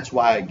play. And that's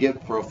why I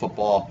give pro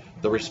football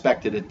the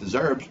respect that it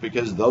deserves,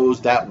 because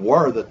those that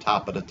were the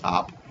top of the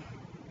top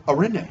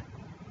are in there.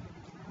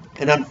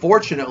 And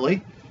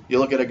unfortunately, you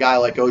look at a guy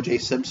like O.J.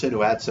 Simpson,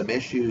 who had some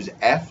issues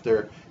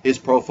after his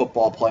pro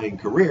football playing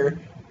career,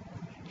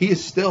 he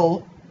is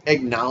still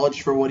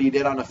acknowledged for what he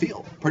did on the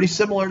field. Pretty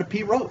similar to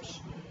Pete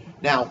Rose.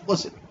 Now,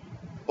 listen,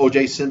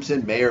 O.J.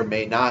 Simpson may or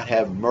may not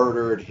have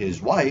murdered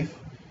his wife,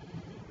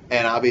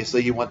 and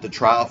obviously he went to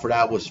trial for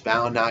that, was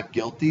found not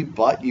guilty,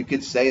 but you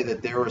could say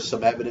that there was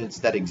some evidence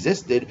that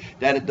existed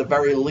that at the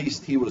very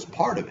least he was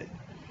part of it.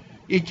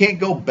 You can't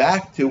go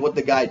back to what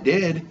the guy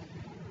did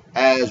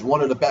as one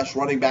of the best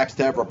running backs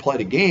to ever play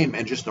the game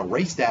and just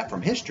erase that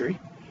from history.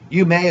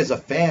 You may, as a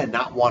fan,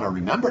 not want to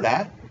remember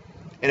that.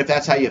 And if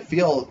that's how you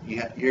feel,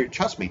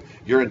 trust me,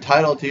 you're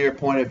entitled to your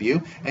point of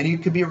view, and you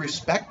can be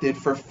respected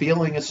for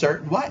feeling a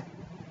certain way.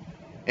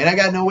 And I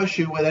got no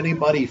issue with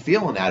anybody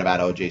feeling that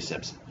about O.J.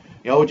 Simpson.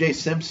 O.J.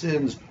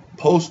 Simpson's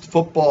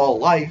post-football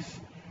life,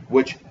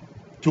 which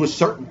to a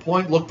certain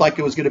point looked like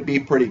it was going to be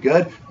pretty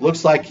good,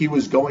 looks like he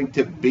was going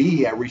to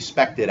be a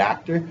respected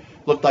actor,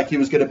 looked like he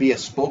was going to be a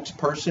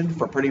spokesperson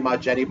for pretty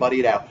much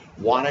anybody that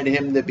wanted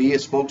him to be a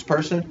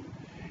spokesperson,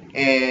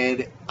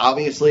 and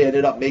obviously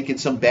ended up making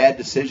some bad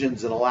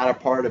decisions in the latter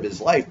part of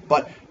his life.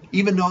 But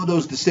even though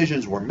those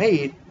decisions were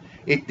made,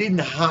 it didn't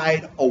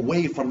hide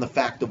away from the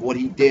fact of what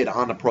he did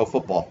on the pro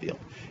football field.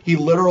 He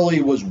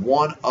literally was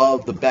one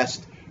of the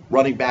best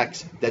running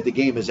backs that the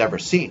game has ever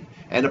seen.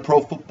 And the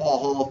Pro Football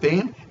Hall of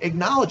Fame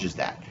acknowledges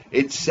that.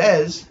 It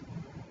says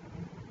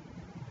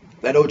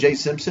that O.J.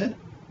 Simpson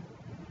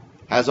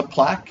has a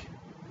plaque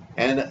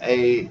and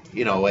a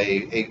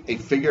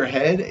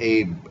figurehead,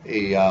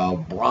 a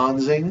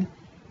bronzing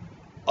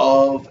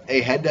of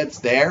a head that's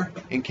there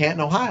in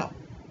Canton, Ohio.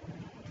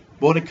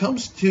 But when it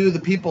comes to the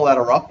people that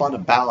are up on the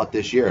ballot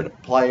this year, the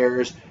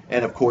players,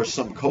 and of course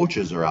some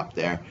coaches are up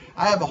there,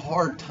 I have a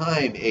hard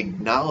time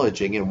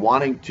acknowledging and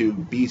wanting to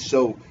be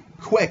so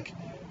quick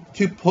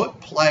to put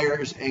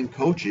players and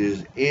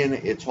coaches in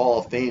its Hall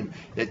of Fame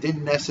that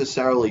didn't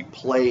necessarily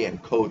play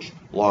and coach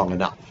long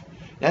enough.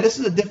 Now, this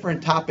is a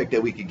different topic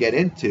that we could get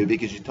into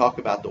because you talk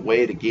about the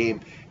way the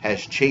game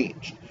has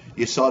changed.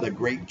 You saw the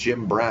great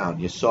Jim Brown.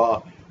 You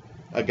saw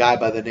a guy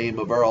by the name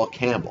of Earl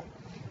Campbell.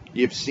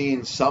 You've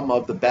seen some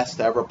of the best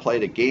to ever play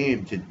the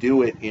game to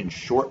do it in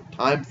short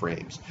time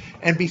frames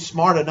and be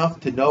smart enough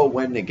to know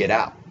when to get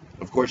out.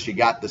 Of course, you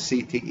got the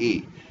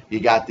CTE. You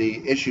got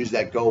the issues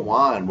that go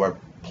on where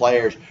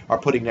players are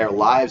putting their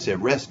lives at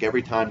risk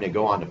every time they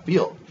go on the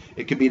field.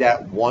 It could be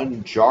that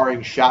one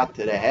jarring shot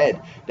to the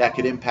head that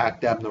could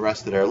impact them the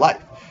rest of their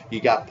life.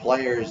 You got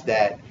players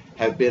that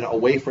have been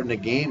away from the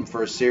game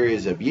for a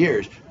series of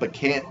years but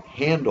can't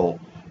handle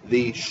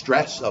the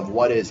stress of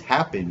what has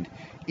happened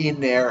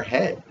in their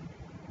head.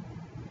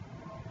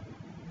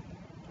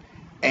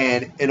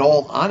 And in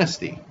all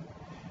honesty,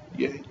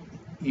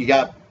 you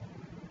got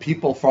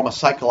people from a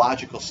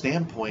psychological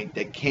standpoint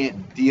that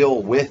can't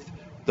deal with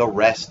the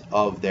rest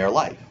of their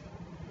life.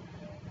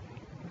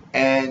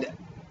 And,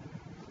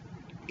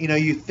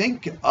 you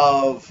think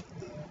of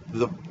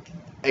the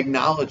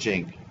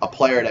acknowledging a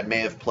player that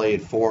may have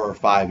played 4 or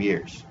 5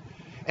 years.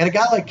 And a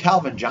guy like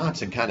Calvin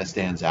Johnson kind of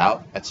stands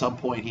out. At some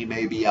point, he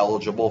may be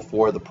eligible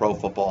for the Pro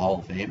Football Hall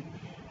of Fame.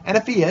 And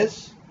if he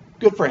is,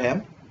 good for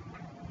him.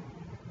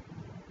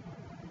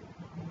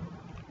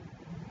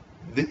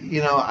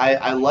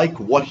 I like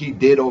what he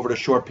did over the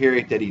short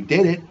period that he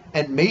did it.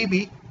 And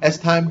maybe as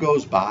time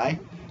goes by,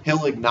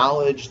 he'll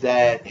acknowledge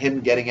that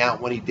him getting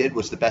out when he did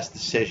was the best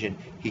decision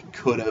he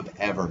could have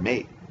ever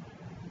made.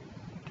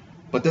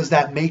 But does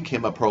that make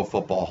him a Pro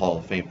Football Hall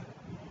of Famer?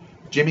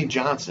 Jimmy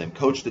Johnson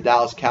coached the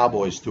Dallas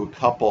Cowboys to a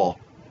couple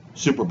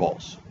Super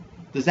Bowls.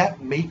 Does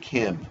that make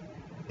him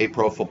a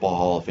Pro Football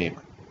Hall of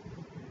Famer?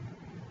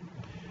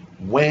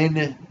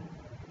 When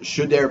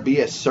should there be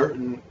a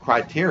certain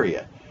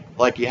criteria,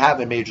 like you have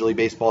in Major League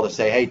Baseball, to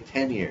say, hey,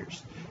 10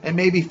 years? And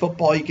maybe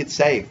football, you could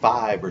say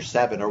 5 or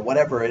 7 or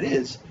whatever it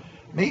is.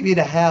 Maybe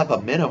to have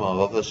a minimum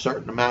of a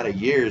certain amount of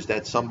years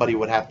that somebody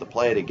would have to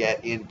play to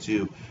get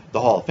into the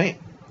Hall of Fame.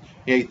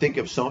 You think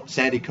of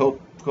Sandy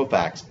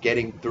Koufax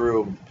getting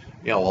through,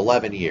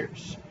 11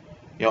 years.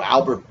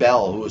 Albert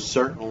Bell, who is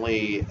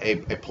certainly a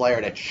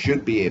player that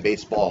should be a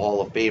Baseball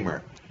Hall of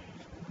Famer,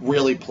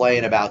 really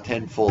playing about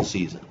 10 full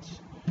seasons.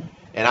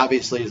 And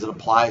obviously, as it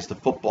applies to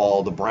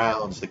football, the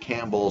Browns, the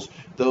Campbells,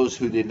 those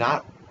who did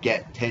not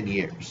get 10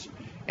 years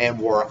and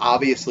were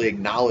obviously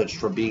acknowledged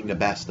for being the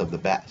best of the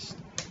best.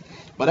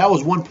 But that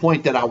was one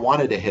point that I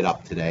wanted to hit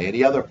up today. And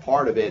the other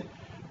part of it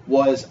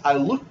was I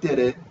looked at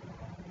it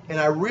and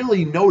I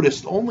really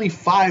noticed only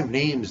 5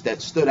 names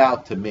that stood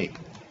out to me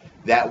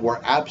that were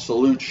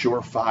absolute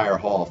surefire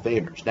Hall of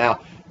Famers.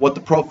 Now, what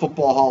the Pro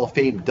Football Hall of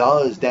Fame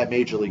does that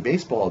Major League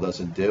Baseball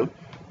doesn't do,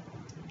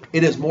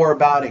 it is more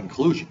about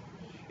inclusion.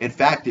 In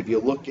fact, if you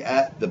look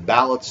at the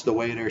ballots, the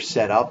way they're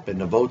set up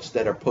and the votes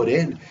that are put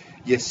in,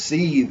 you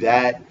see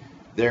that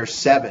there's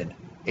 7,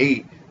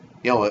 8,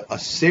 a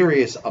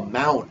serious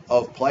amount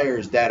of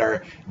players that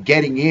are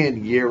getting in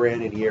and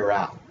year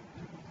out.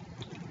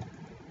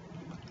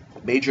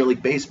 Major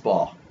League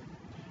Baseball,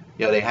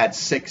 they had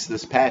 6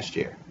 this past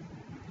year.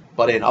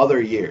 But in other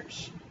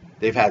years,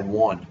 they've had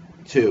 1,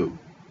 2,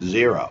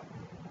 0.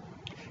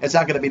 It's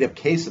not going to be the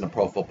case in the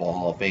Pro Football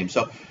Hall of Fame.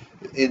 So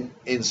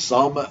in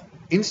some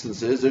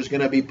instances, there's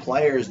going to be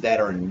players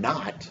that are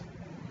not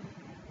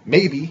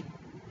maybe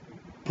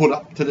put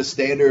up to the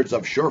standards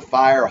of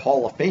surefire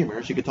Hall of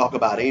Famers. You could talk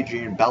about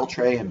Adrian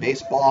Beltre in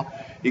baseball.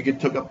 You could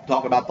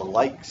talk about the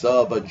likes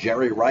of a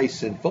Jerry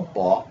Rice in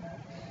football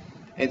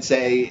and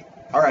say,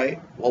 all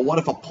right, well, what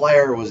if a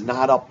player was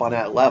not up on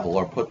that level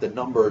or put the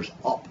numbers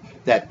up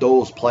that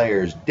those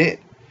players did?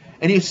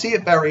 And you see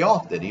it very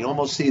often. You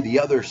almost see the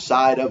other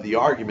side of the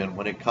argument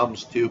when it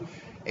comes to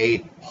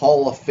a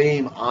Hall of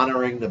Fame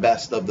honoring the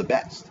best of the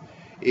best.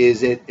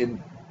 Is it,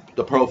 in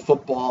the pro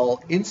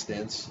football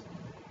instance,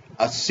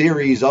 a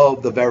series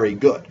of the very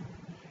good?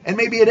 And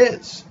maybe it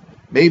is.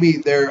 Maybe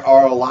there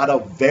are a lot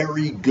of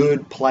very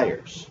good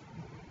players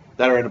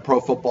that are in the Pro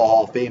Football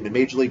Hall of Fame. In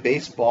Major League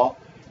Baseball,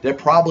 there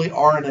probably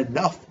aren't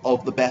enough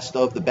of the best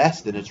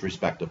in its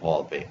respective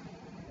Hall of Fame.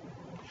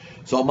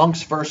 So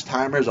amongst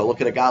first-timers, I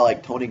look at a guy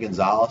like Tony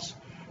Gonzalez,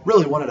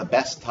 really one of the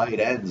best tight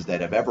ends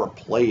that have ever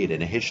played in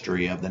the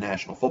history of the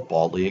National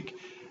Football League.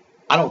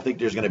 I don't think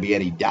there's going to be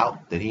any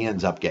doubt that he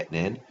ends up getting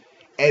in.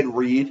 Ed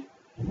Reed,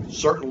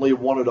 certainly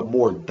one of the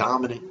more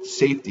dominant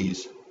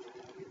safeties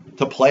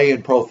to play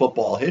in pro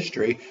football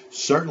history,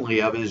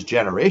 certainly of his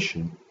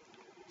generation,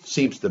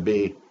 seems to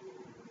be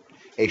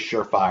a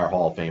surefire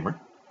Hall of Famer.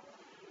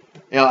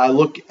 I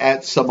look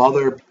at some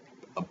other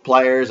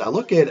players. I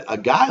look at a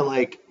guy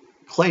like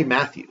Clay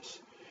Matthews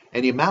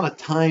and the amount of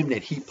time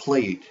that he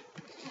played.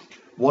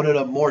 One of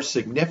the more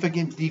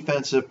significant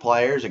defensive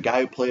players, a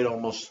guy who played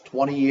almost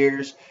 20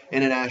 years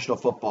in the National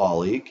Football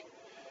League,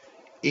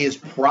 is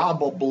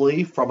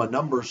probably, from a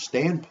numbers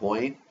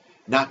standpoint,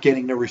 not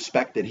getting the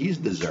respect that he's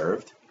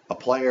deserved. A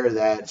player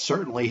that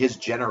certainly his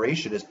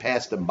generation has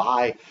passed him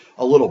by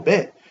a little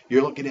bit.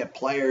 You're looking at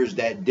players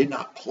that did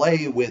not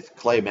play with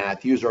Clay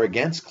Matthews or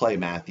against Clay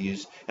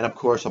Matthews. And of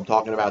course, I'm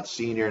talking about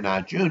senior,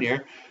 not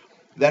junior,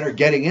 that are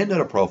getting into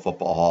the Pro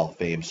Football Hall of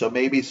Fame. So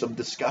maybe some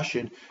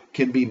discussion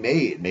can be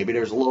made. Maybe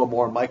there's a little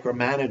more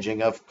micromanaging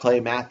of Clay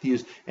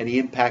Matthews and the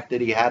impact that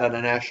he had on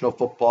the National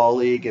Football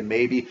League. And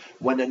maybe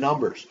when the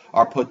numbers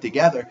are put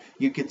together,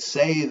 you could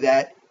say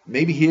that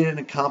maybe he didn't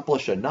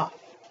accomplish enough.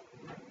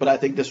 But I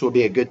think this will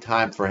be a good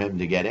time for him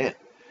to get in.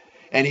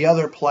 And the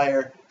other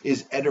player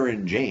is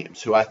Edgerrin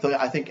James, who I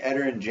think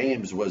Edgerrin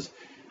James was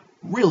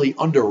really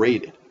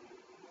underrated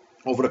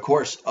over the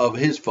course of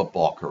his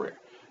football career.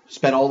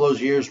 Spent all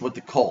those years with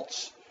the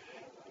Colts.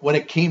 When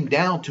it came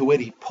down to it,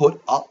 he put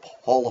up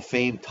Hall of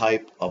Fame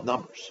type of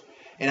numbers.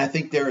 And I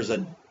think there is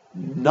a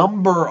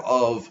number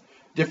of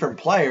different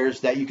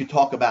players that you could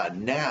talk about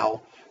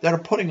now that are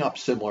putting up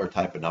similar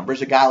type of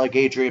numbers. A guy like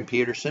Adrian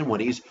Peterson, when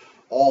he's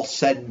all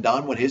said and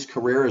done, when his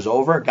career is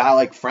over, a guy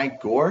like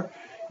Frank Gore,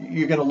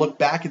 you're going to look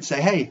back and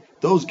say, hey,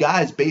 those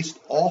guys, based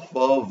off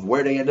of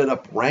where they ended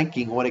up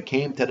ranking when it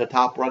came to the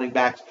top running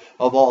backs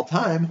of all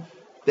time,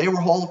 they were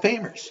Hall of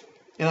Famers.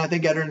 And I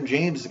think Edgerrin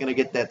James is going to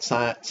get that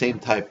same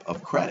type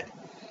of credit.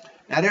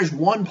 Now, there's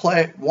one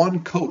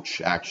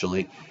coach,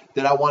 actually,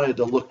 that I wanted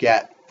to look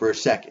at for a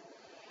second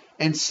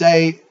and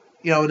say,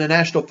 in the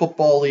National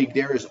Football League,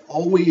 there is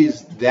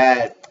always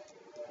that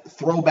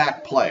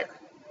throwback player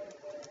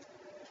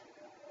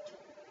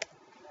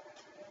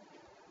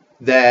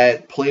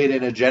that played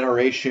in a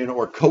generation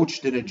or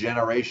coached in a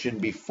generation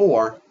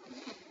before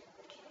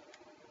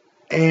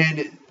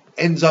and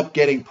ends up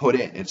getting put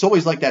in. It's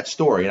always like that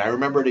story. And I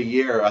remember the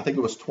year, I think it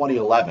was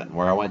 2011,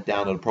 where I went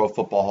down to the Pro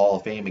Football Hall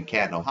of Fame in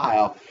Canton,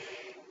 Ohio,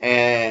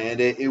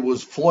 and it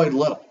was Floyd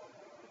Little,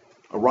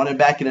 a running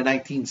back in the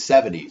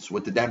 1970s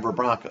with the Denver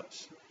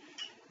Broncos.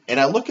 And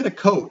I look at a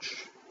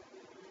coach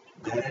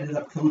that ended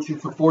up coaching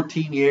for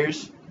 14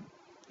 years,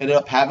 ended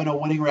up having a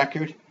winning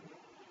record.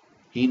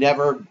 He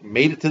never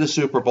made it to the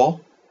Super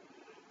Bowl,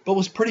 but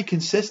was pretty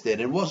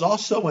consistent and was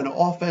also an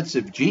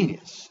offensive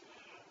genius.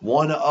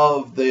 One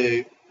of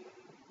the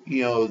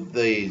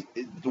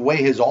way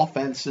his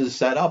offense is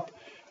set up,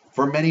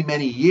 for many,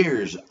 many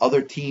years,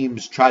 other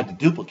teams tried to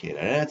duplicate it,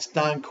 and that's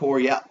Don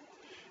Coryell.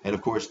 And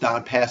of course,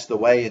 Don passed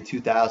away in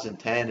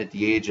 2010 at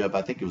the age of,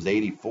 I think it was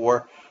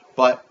 84,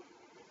 but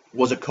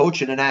was a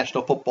coach in the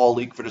National Football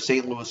League for the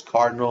St. Louis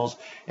Cardinals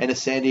and the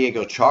San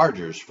Diego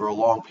Chargers for a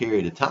long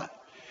period of time.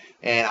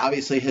 And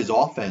obviously his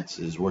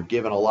offenses were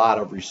given a lot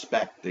of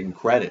respect and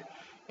credit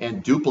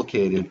and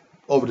duplicated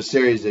over the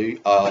series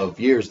of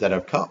years that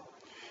have come.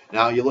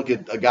 Now you look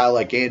at a guy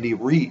like Andy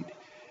Reid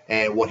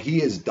and what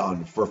he has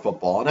done for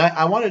football. And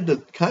I wanted to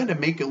kind of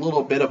make a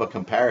little bit of a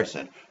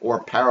comparison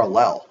or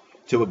parallel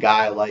to a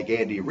guy like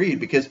Andy Reid,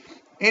 because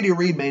Andy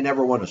Reid may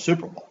never win a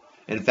Super Bowl.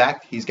 In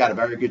fact, he's got a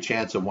very good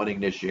chance of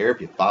winning this year.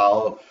 If you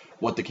follow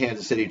what the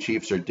Kansas City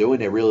Chiefs are doing,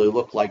 they really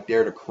look like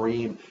they're the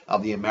cream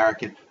of the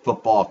American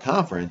Football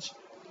Conference.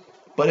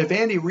 But if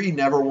Andy Reid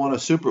never won a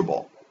Super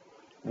Bowl,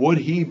 would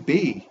he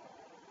be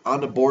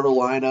on the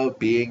borderline of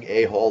being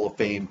a Hall of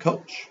Fame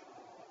coach?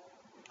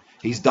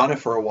 He's done it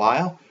for a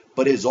while,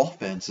 but his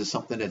offense is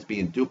something that's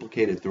being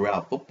duplicated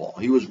throughout football.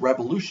 He was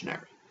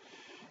revolutionary.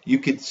 You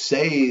could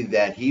say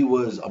that he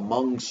was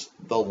amongst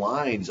the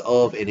lines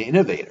of an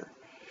innovator.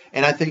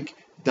 And I think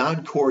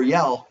Don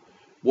Coryell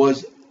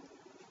was,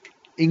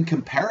 in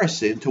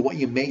comparison to what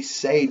you may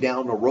say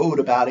down the road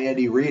about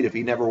Andy Reid if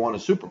he never won a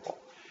Super Bowl.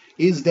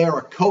 Is there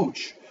a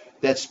coach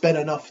that spent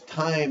enough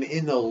time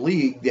in the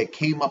league that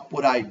came up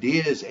with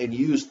ideas and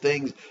used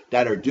things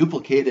that are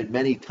duplicated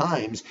many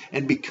times,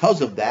 and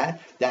because of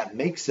that, that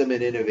makes him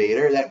an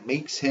innovator, that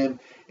makes him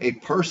a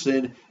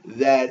person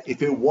that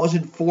if it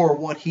wasn't for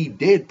what he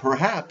did,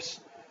 perhaps,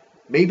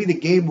 maybe the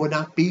game would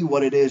not be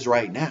what it is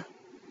right now.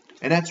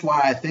 And that's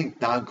why I think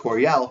Don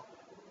Coryell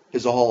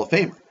is a Hall of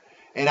Famer.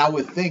 And I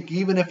would think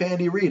even if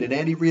Andy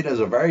Reid has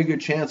a very good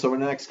chance over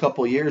the next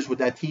couple of years with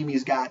that team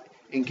he's got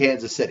in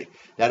Kansas City.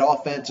 That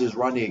offense is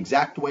run the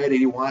exact way that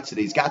he wants it.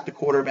 He's got the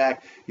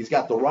quarterback, he's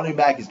got the running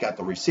back, he's got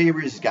the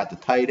receivers, he's got the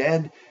tight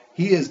end.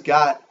 He has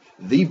got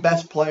the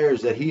best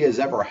players that he has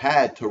ever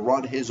had to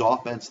run his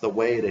offense the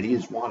way that he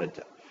has wanted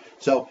to.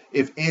 So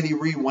if Andy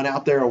Reid went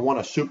out there and won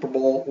a Super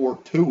Bowl or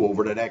two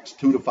over the next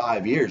 2 to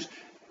 5 years,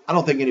 I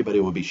don't think anybody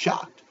would be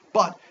shocked.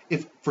 But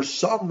if for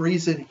some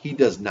reason he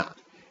does not,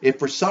 if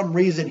for some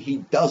reason he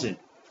doesn't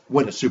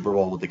win a Super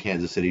Bowl with the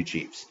Kansas City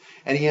Chiefs,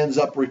 and he ends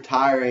up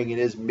retiring in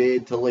his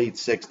mid to late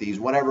 60s,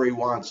 whenever he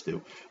wants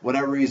to,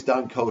 whenever he's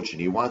done coaching,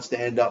 he wants to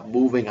end up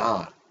moving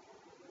on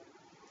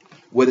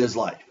with his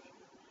life,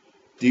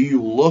 do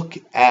you look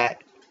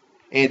at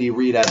Andy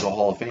Reid as a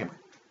Hall of Famer?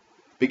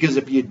 Because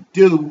if you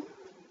do,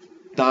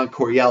 Don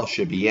Coryell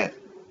should be in.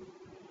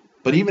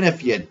 But even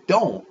if you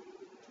don't,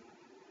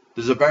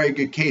 there's a very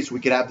good case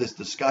we could have this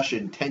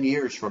discussion 10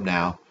 years from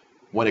now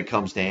when it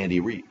comes to Andy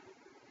Reid.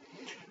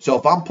 So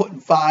if I'm putting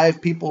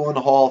 5 people in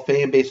the Hall of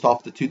Fame based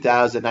off the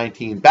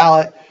 2019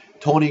 ballot,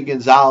 Tony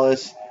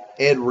Gonzalez,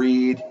 Ed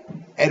Reed,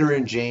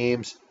 Edgerrin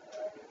James,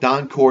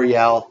 Don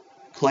Coryell,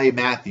 Clay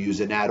Matthews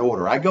in that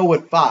order. I go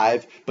with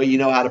 5, but you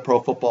know how the Pro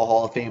Football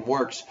Hall of Fame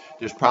works.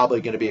 There's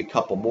probably going to be a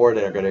couple more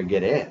that are going to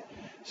get in.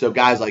 So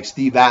guys like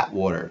Steve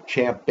Atwater,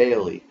 Champ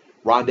Bailey,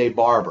 Rondé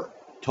Barber,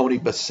 Tony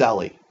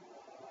Baselli,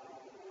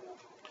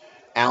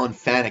 Alan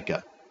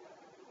Faneca,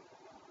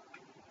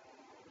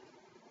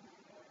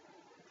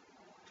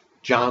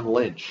 John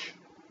Lynch,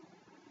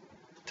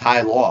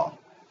 Ty Law.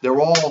 They're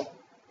all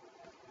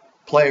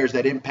players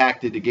that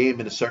impacted the game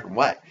in a certain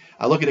way.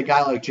 I look at a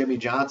guy like Jimmy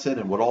Johnson,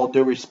 and with all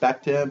due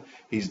respect to him,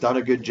 he's done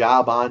a good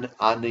job on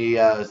the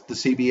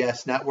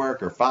CBS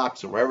network or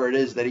Fox or wherever it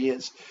is that he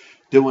is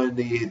doing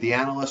the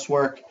analyst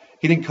work.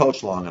 He didn't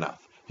coach long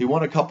enough. He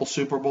won a couple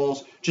Super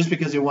Bowls. Just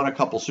because he won a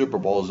couple Super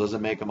Bowls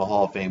doesn't make him a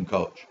Hall of Fame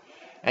coach.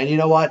 And you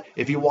know what?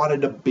 If he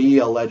wanted to be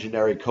a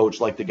legendary coach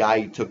like the guy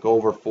he took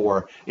over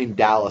for in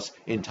Dallas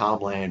in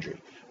Tom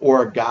Landry,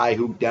 or a guy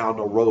who down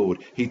the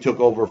road he took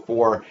over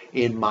for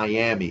in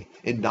Miami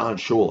in Don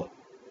Shula,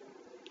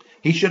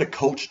 he should have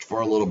coached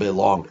for a little bit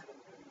longer,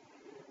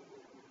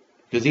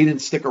 because he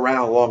didn't stick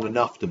around long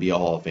enough to be a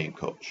Hall of Fame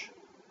coach.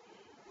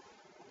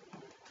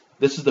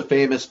 This is the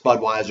famous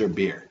Budweiser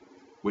beer.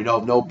 We know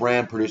of no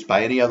brand produced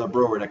by any other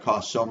brewer that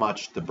costs so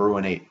much to brew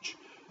and age.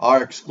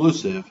 Our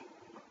exclusive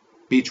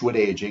Beechwood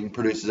Aging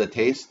produces a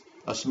taste,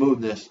 a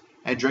smoothness,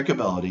 and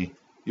drinkability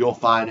you'll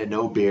find in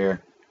no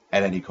beer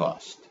at any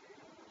cost.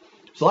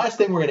 So last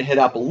thing, we're going to hit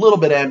up a little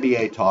bit of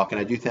NBA talk,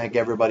 and I do thank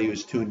everybody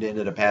who's tuned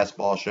into the Pass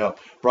Ball Show,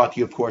 brought to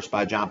you, of course,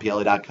 by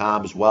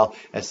JohnPielli.com, as well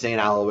as St.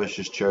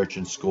 Aloysius Church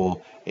and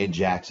School in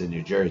Jackson,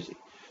 New Jersey.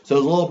 So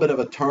there's a little bit of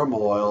a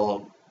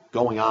turmoil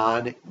going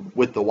on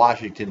with the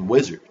Washington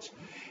Wizards,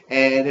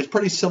 and it's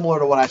pretty similar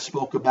to what I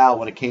spoke about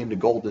when it came to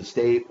Golden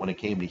State, when it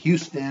came to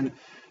Houston.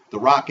 The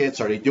Rockets,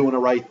 are they doing the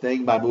right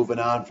thing by moving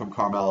on from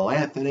Carmelo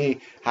Anthony?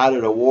 How do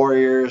the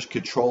Warriors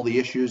control the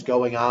issues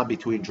going on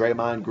between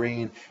Draymond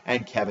Green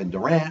and Kevin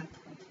Durant?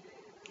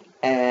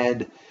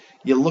 And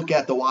you look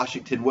at the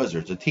Washington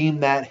Wizards, a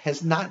team that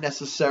has not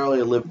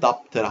necessarily lived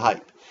up to the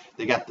hype.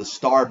 They got the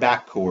star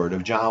backcourt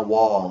of John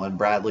Wall and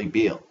Bradley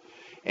Beal.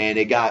 And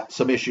they got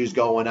some issues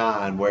going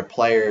on where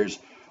players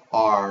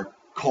are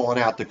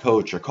calling out the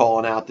coach or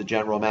calling out the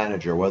general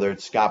manager, whether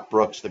it's Scott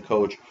Brooks, the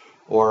coach,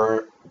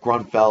 or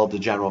Grunfeld, the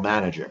general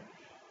manager.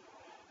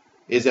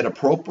 Is it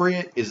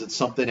appropriate? Is it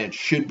something that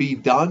should be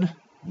done?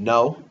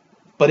 No.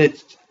 But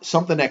it's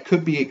something that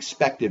could be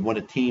expected when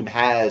a team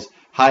has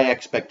high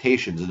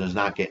expectations and is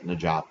not getting the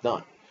job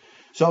done.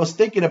 So I was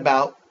thinking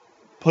about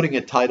putting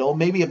a title,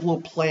 maybe a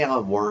little play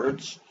on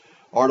words.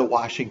 Are the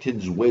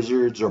Washington's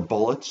Wizards or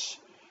Bullets?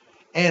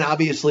 And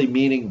obviously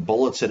meaning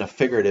bullets in a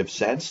figurative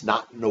sense,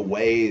 not in the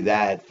way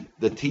that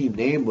the team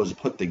name was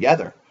put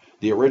together.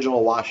 The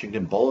original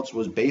Washington Bullets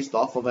was based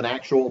off of an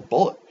actual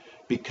bullet,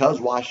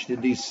 because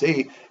Washington,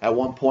 D.C. at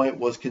one point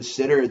was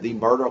considered the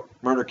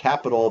murder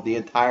capital of the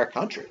entire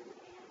country.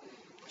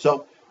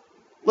 So,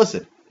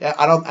 listen,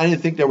 I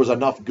didn't think there was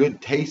enough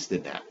good taste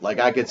in that. Like,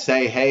 I could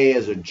say, hey,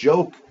 as a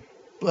joke,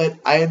 but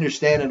I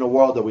understand in the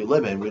world that we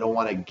live in, we don't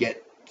want to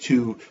get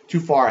too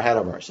far ahead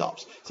of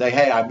ourselves. Say,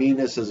 hey, I mean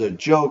this as a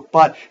joke,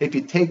 but if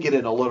you take it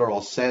in a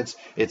literal sense,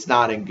 it's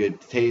not in good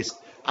taste.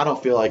 I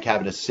don't feel like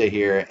having to sit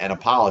here and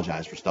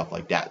apologize for stuff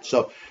like that.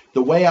 So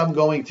the way I'm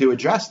going to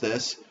address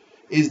this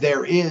is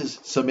there is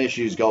some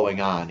issues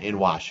going on in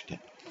Washington.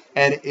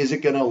 And is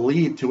it going to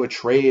lead to a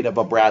trade of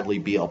a Bradley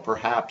Beal,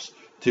 perhaps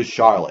to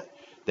Charlotte?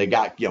 They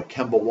got,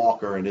 Kemba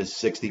Walker and his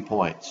 60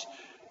 points.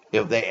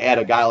 If they add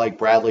a guy like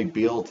Bradley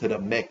Beal to the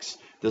mix,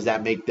 does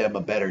that make them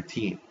a better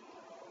team?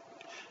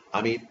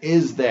 I mean,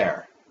 is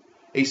there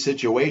a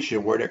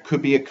situation where there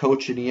could be a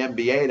coach in the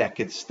NBA that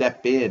could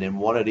step in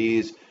one of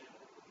these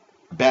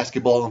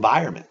basketball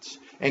environments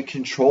and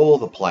control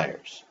the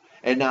players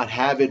and not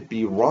have it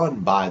be run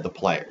by the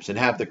players, and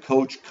have the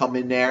coach come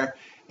in there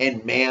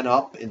and man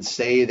up and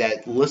say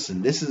that,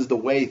 listen, this is the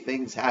way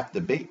things have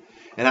to be.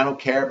 And I don't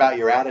care about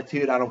your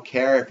attitude. I don't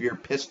care if you're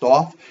pissed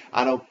off.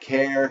 I don't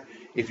care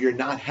if you're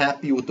not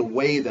happy with the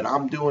way that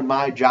I'm doing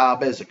my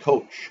job as a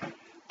coach.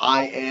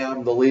 I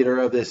am the leader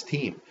of this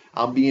team.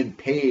 I'm being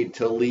paid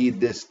to lead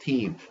this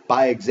team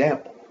by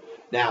example.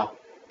 Now,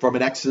 from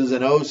an X's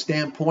and O's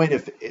standpoint,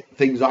 if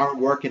things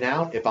aren't working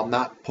out, if I'm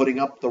not putting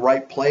up the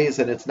right plays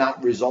and it's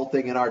not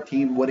resulting in our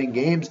team winning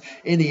games,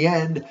 in the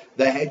end,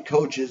 the head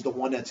coach is the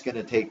one that's going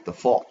to take the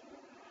fall.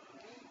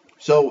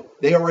 So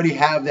they already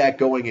have that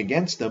going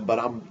against them, but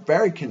I'm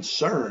very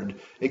concerned,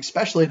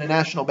 especially in the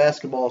National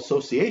Basketball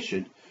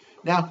Association.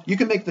 Now, you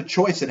can make the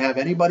choice and have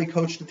anybody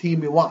coach the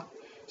team you want.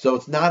 So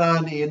it's not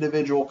on the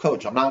individual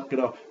coach. I'm not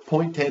going to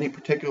point to any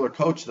particular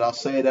coach that I'll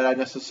say that I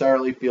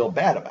necessarily feel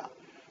bad about,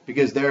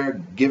 because they're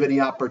given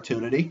the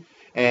opportunity,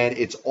 and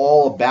it's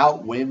all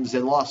about wins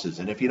and losses.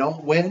 And if you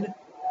don't win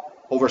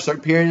over a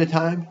certain period of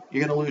time,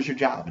 you're going to lose your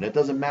job, and it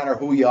doesn't matter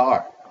who you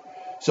are.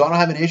 So I don't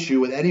have an issue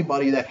with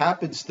anybody that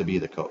happens to be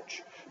the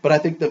coach. But I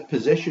think the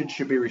position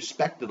should be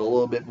respected a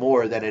little bit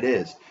more than it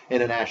is in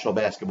the National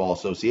Basketball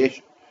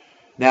Association.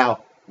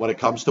 Now, when it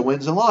comes to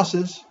wins and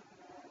losses,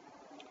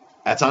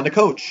 that's on the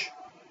coach.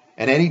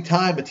 And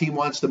anytime a team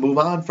wants to move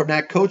on from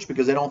that coach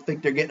because they don't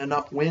think they're getting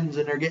enough wins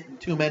and they're getting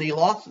too many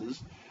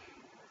losses,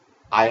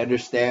 I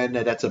understand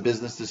that that's a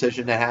business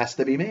decision that has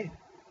to be made.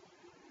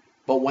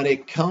 But when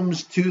it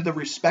comes to the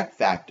respect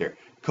factor,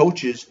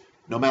 coaches,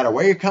 no matter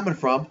where you're coming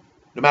from,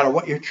 no matter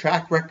what your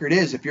track record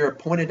is, if you're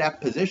appointed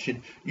that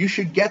position, you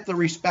should get the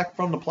respect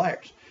from the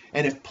players.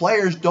 And if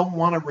players don't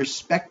want to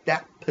respect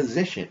that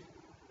position,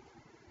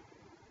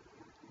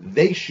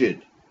 they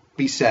should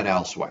be sent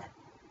elsewhere.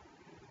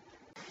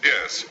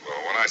 Yes, well,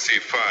 when I see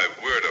 5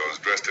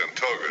 weirdos dressed in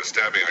togas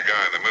stabbing a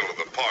guy in the middle of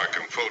the park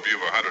in full view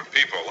of 100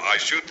 people, I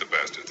shoot the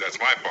bastards. That's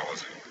my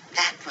policy.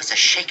 That was a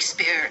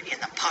Shakespeare in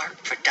the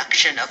Park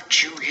production of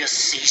Julius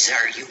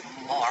Caesar, you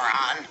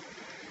moron.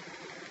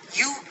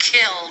 You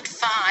killed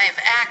 5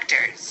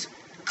 actors.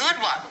 Good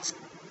ones.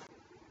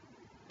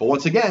 But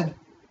once again,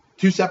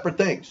 2 separate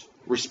things.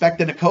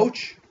 Respecting a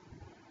coach,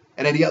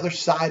 and then the other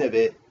side of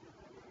it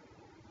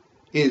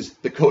is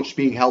the coach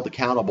being held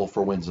accountable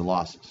for wins and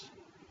losses.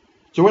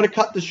 So we're going to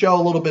cut the show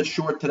a little bit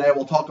short today.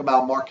 We'll talk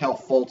about Markelle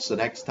Fultz the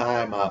next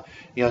time.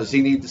 Does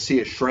he need to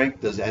see a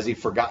shrink? Has he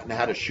forgotten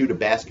how to shoot a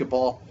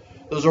basketball?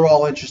 Those are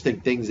all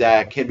interesting things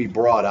that can be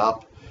brought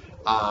up.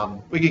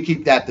 We can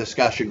keep that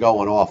discussion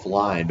going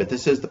offline. But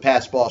this is the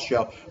Passball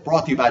Show,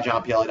 brought to you by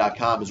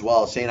JohnPielli.com, as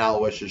well as St.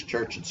 Aloysius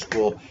Church and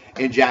School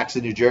in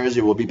Jackson, New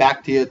Jersey. We'll be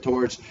back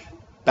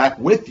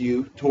with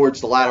you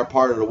towards the latter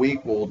part of the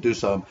week. We'll do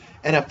some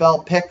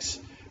NFL picks.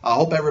 I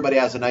hope everybody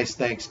has a nice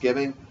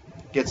Thanksgiving,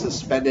 gets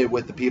suspended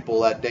with the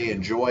people that they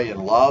enjoy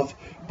and love.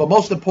 But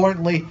most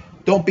importantly,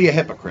 don't be a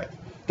hypocrite.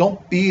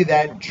 Don't be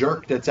that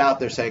jerk that's out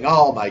there saying,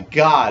 oh my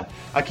God,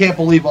 I can't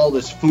believe all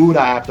this food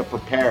I have to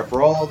prepare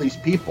for all these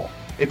people.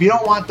 If you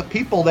don't want the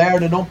people there,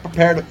 then don't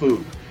prepare the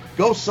food.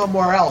 Go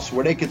somewhere else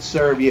where they can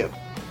serve you.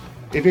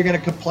 If you're going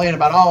to complain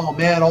about, oh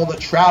man, all the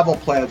travel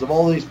plans of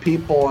all these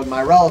people and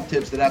my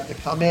relatives that have to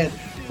come in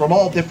from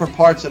all different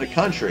parts of the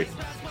country,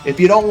 if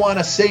you don't want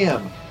to see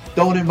them,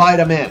 don't invite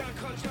them in.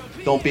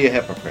 Don't be a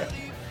hypocrite.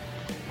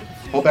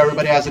 Hope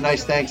everybody has a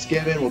nice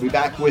Thanksgiving. We'll be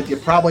back with you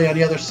probably on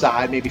the other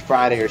side, maybe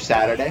Friday or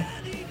Saturday.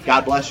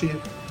 God bless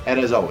you. And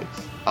as always,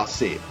 I'll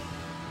see you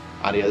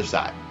on the other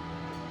side.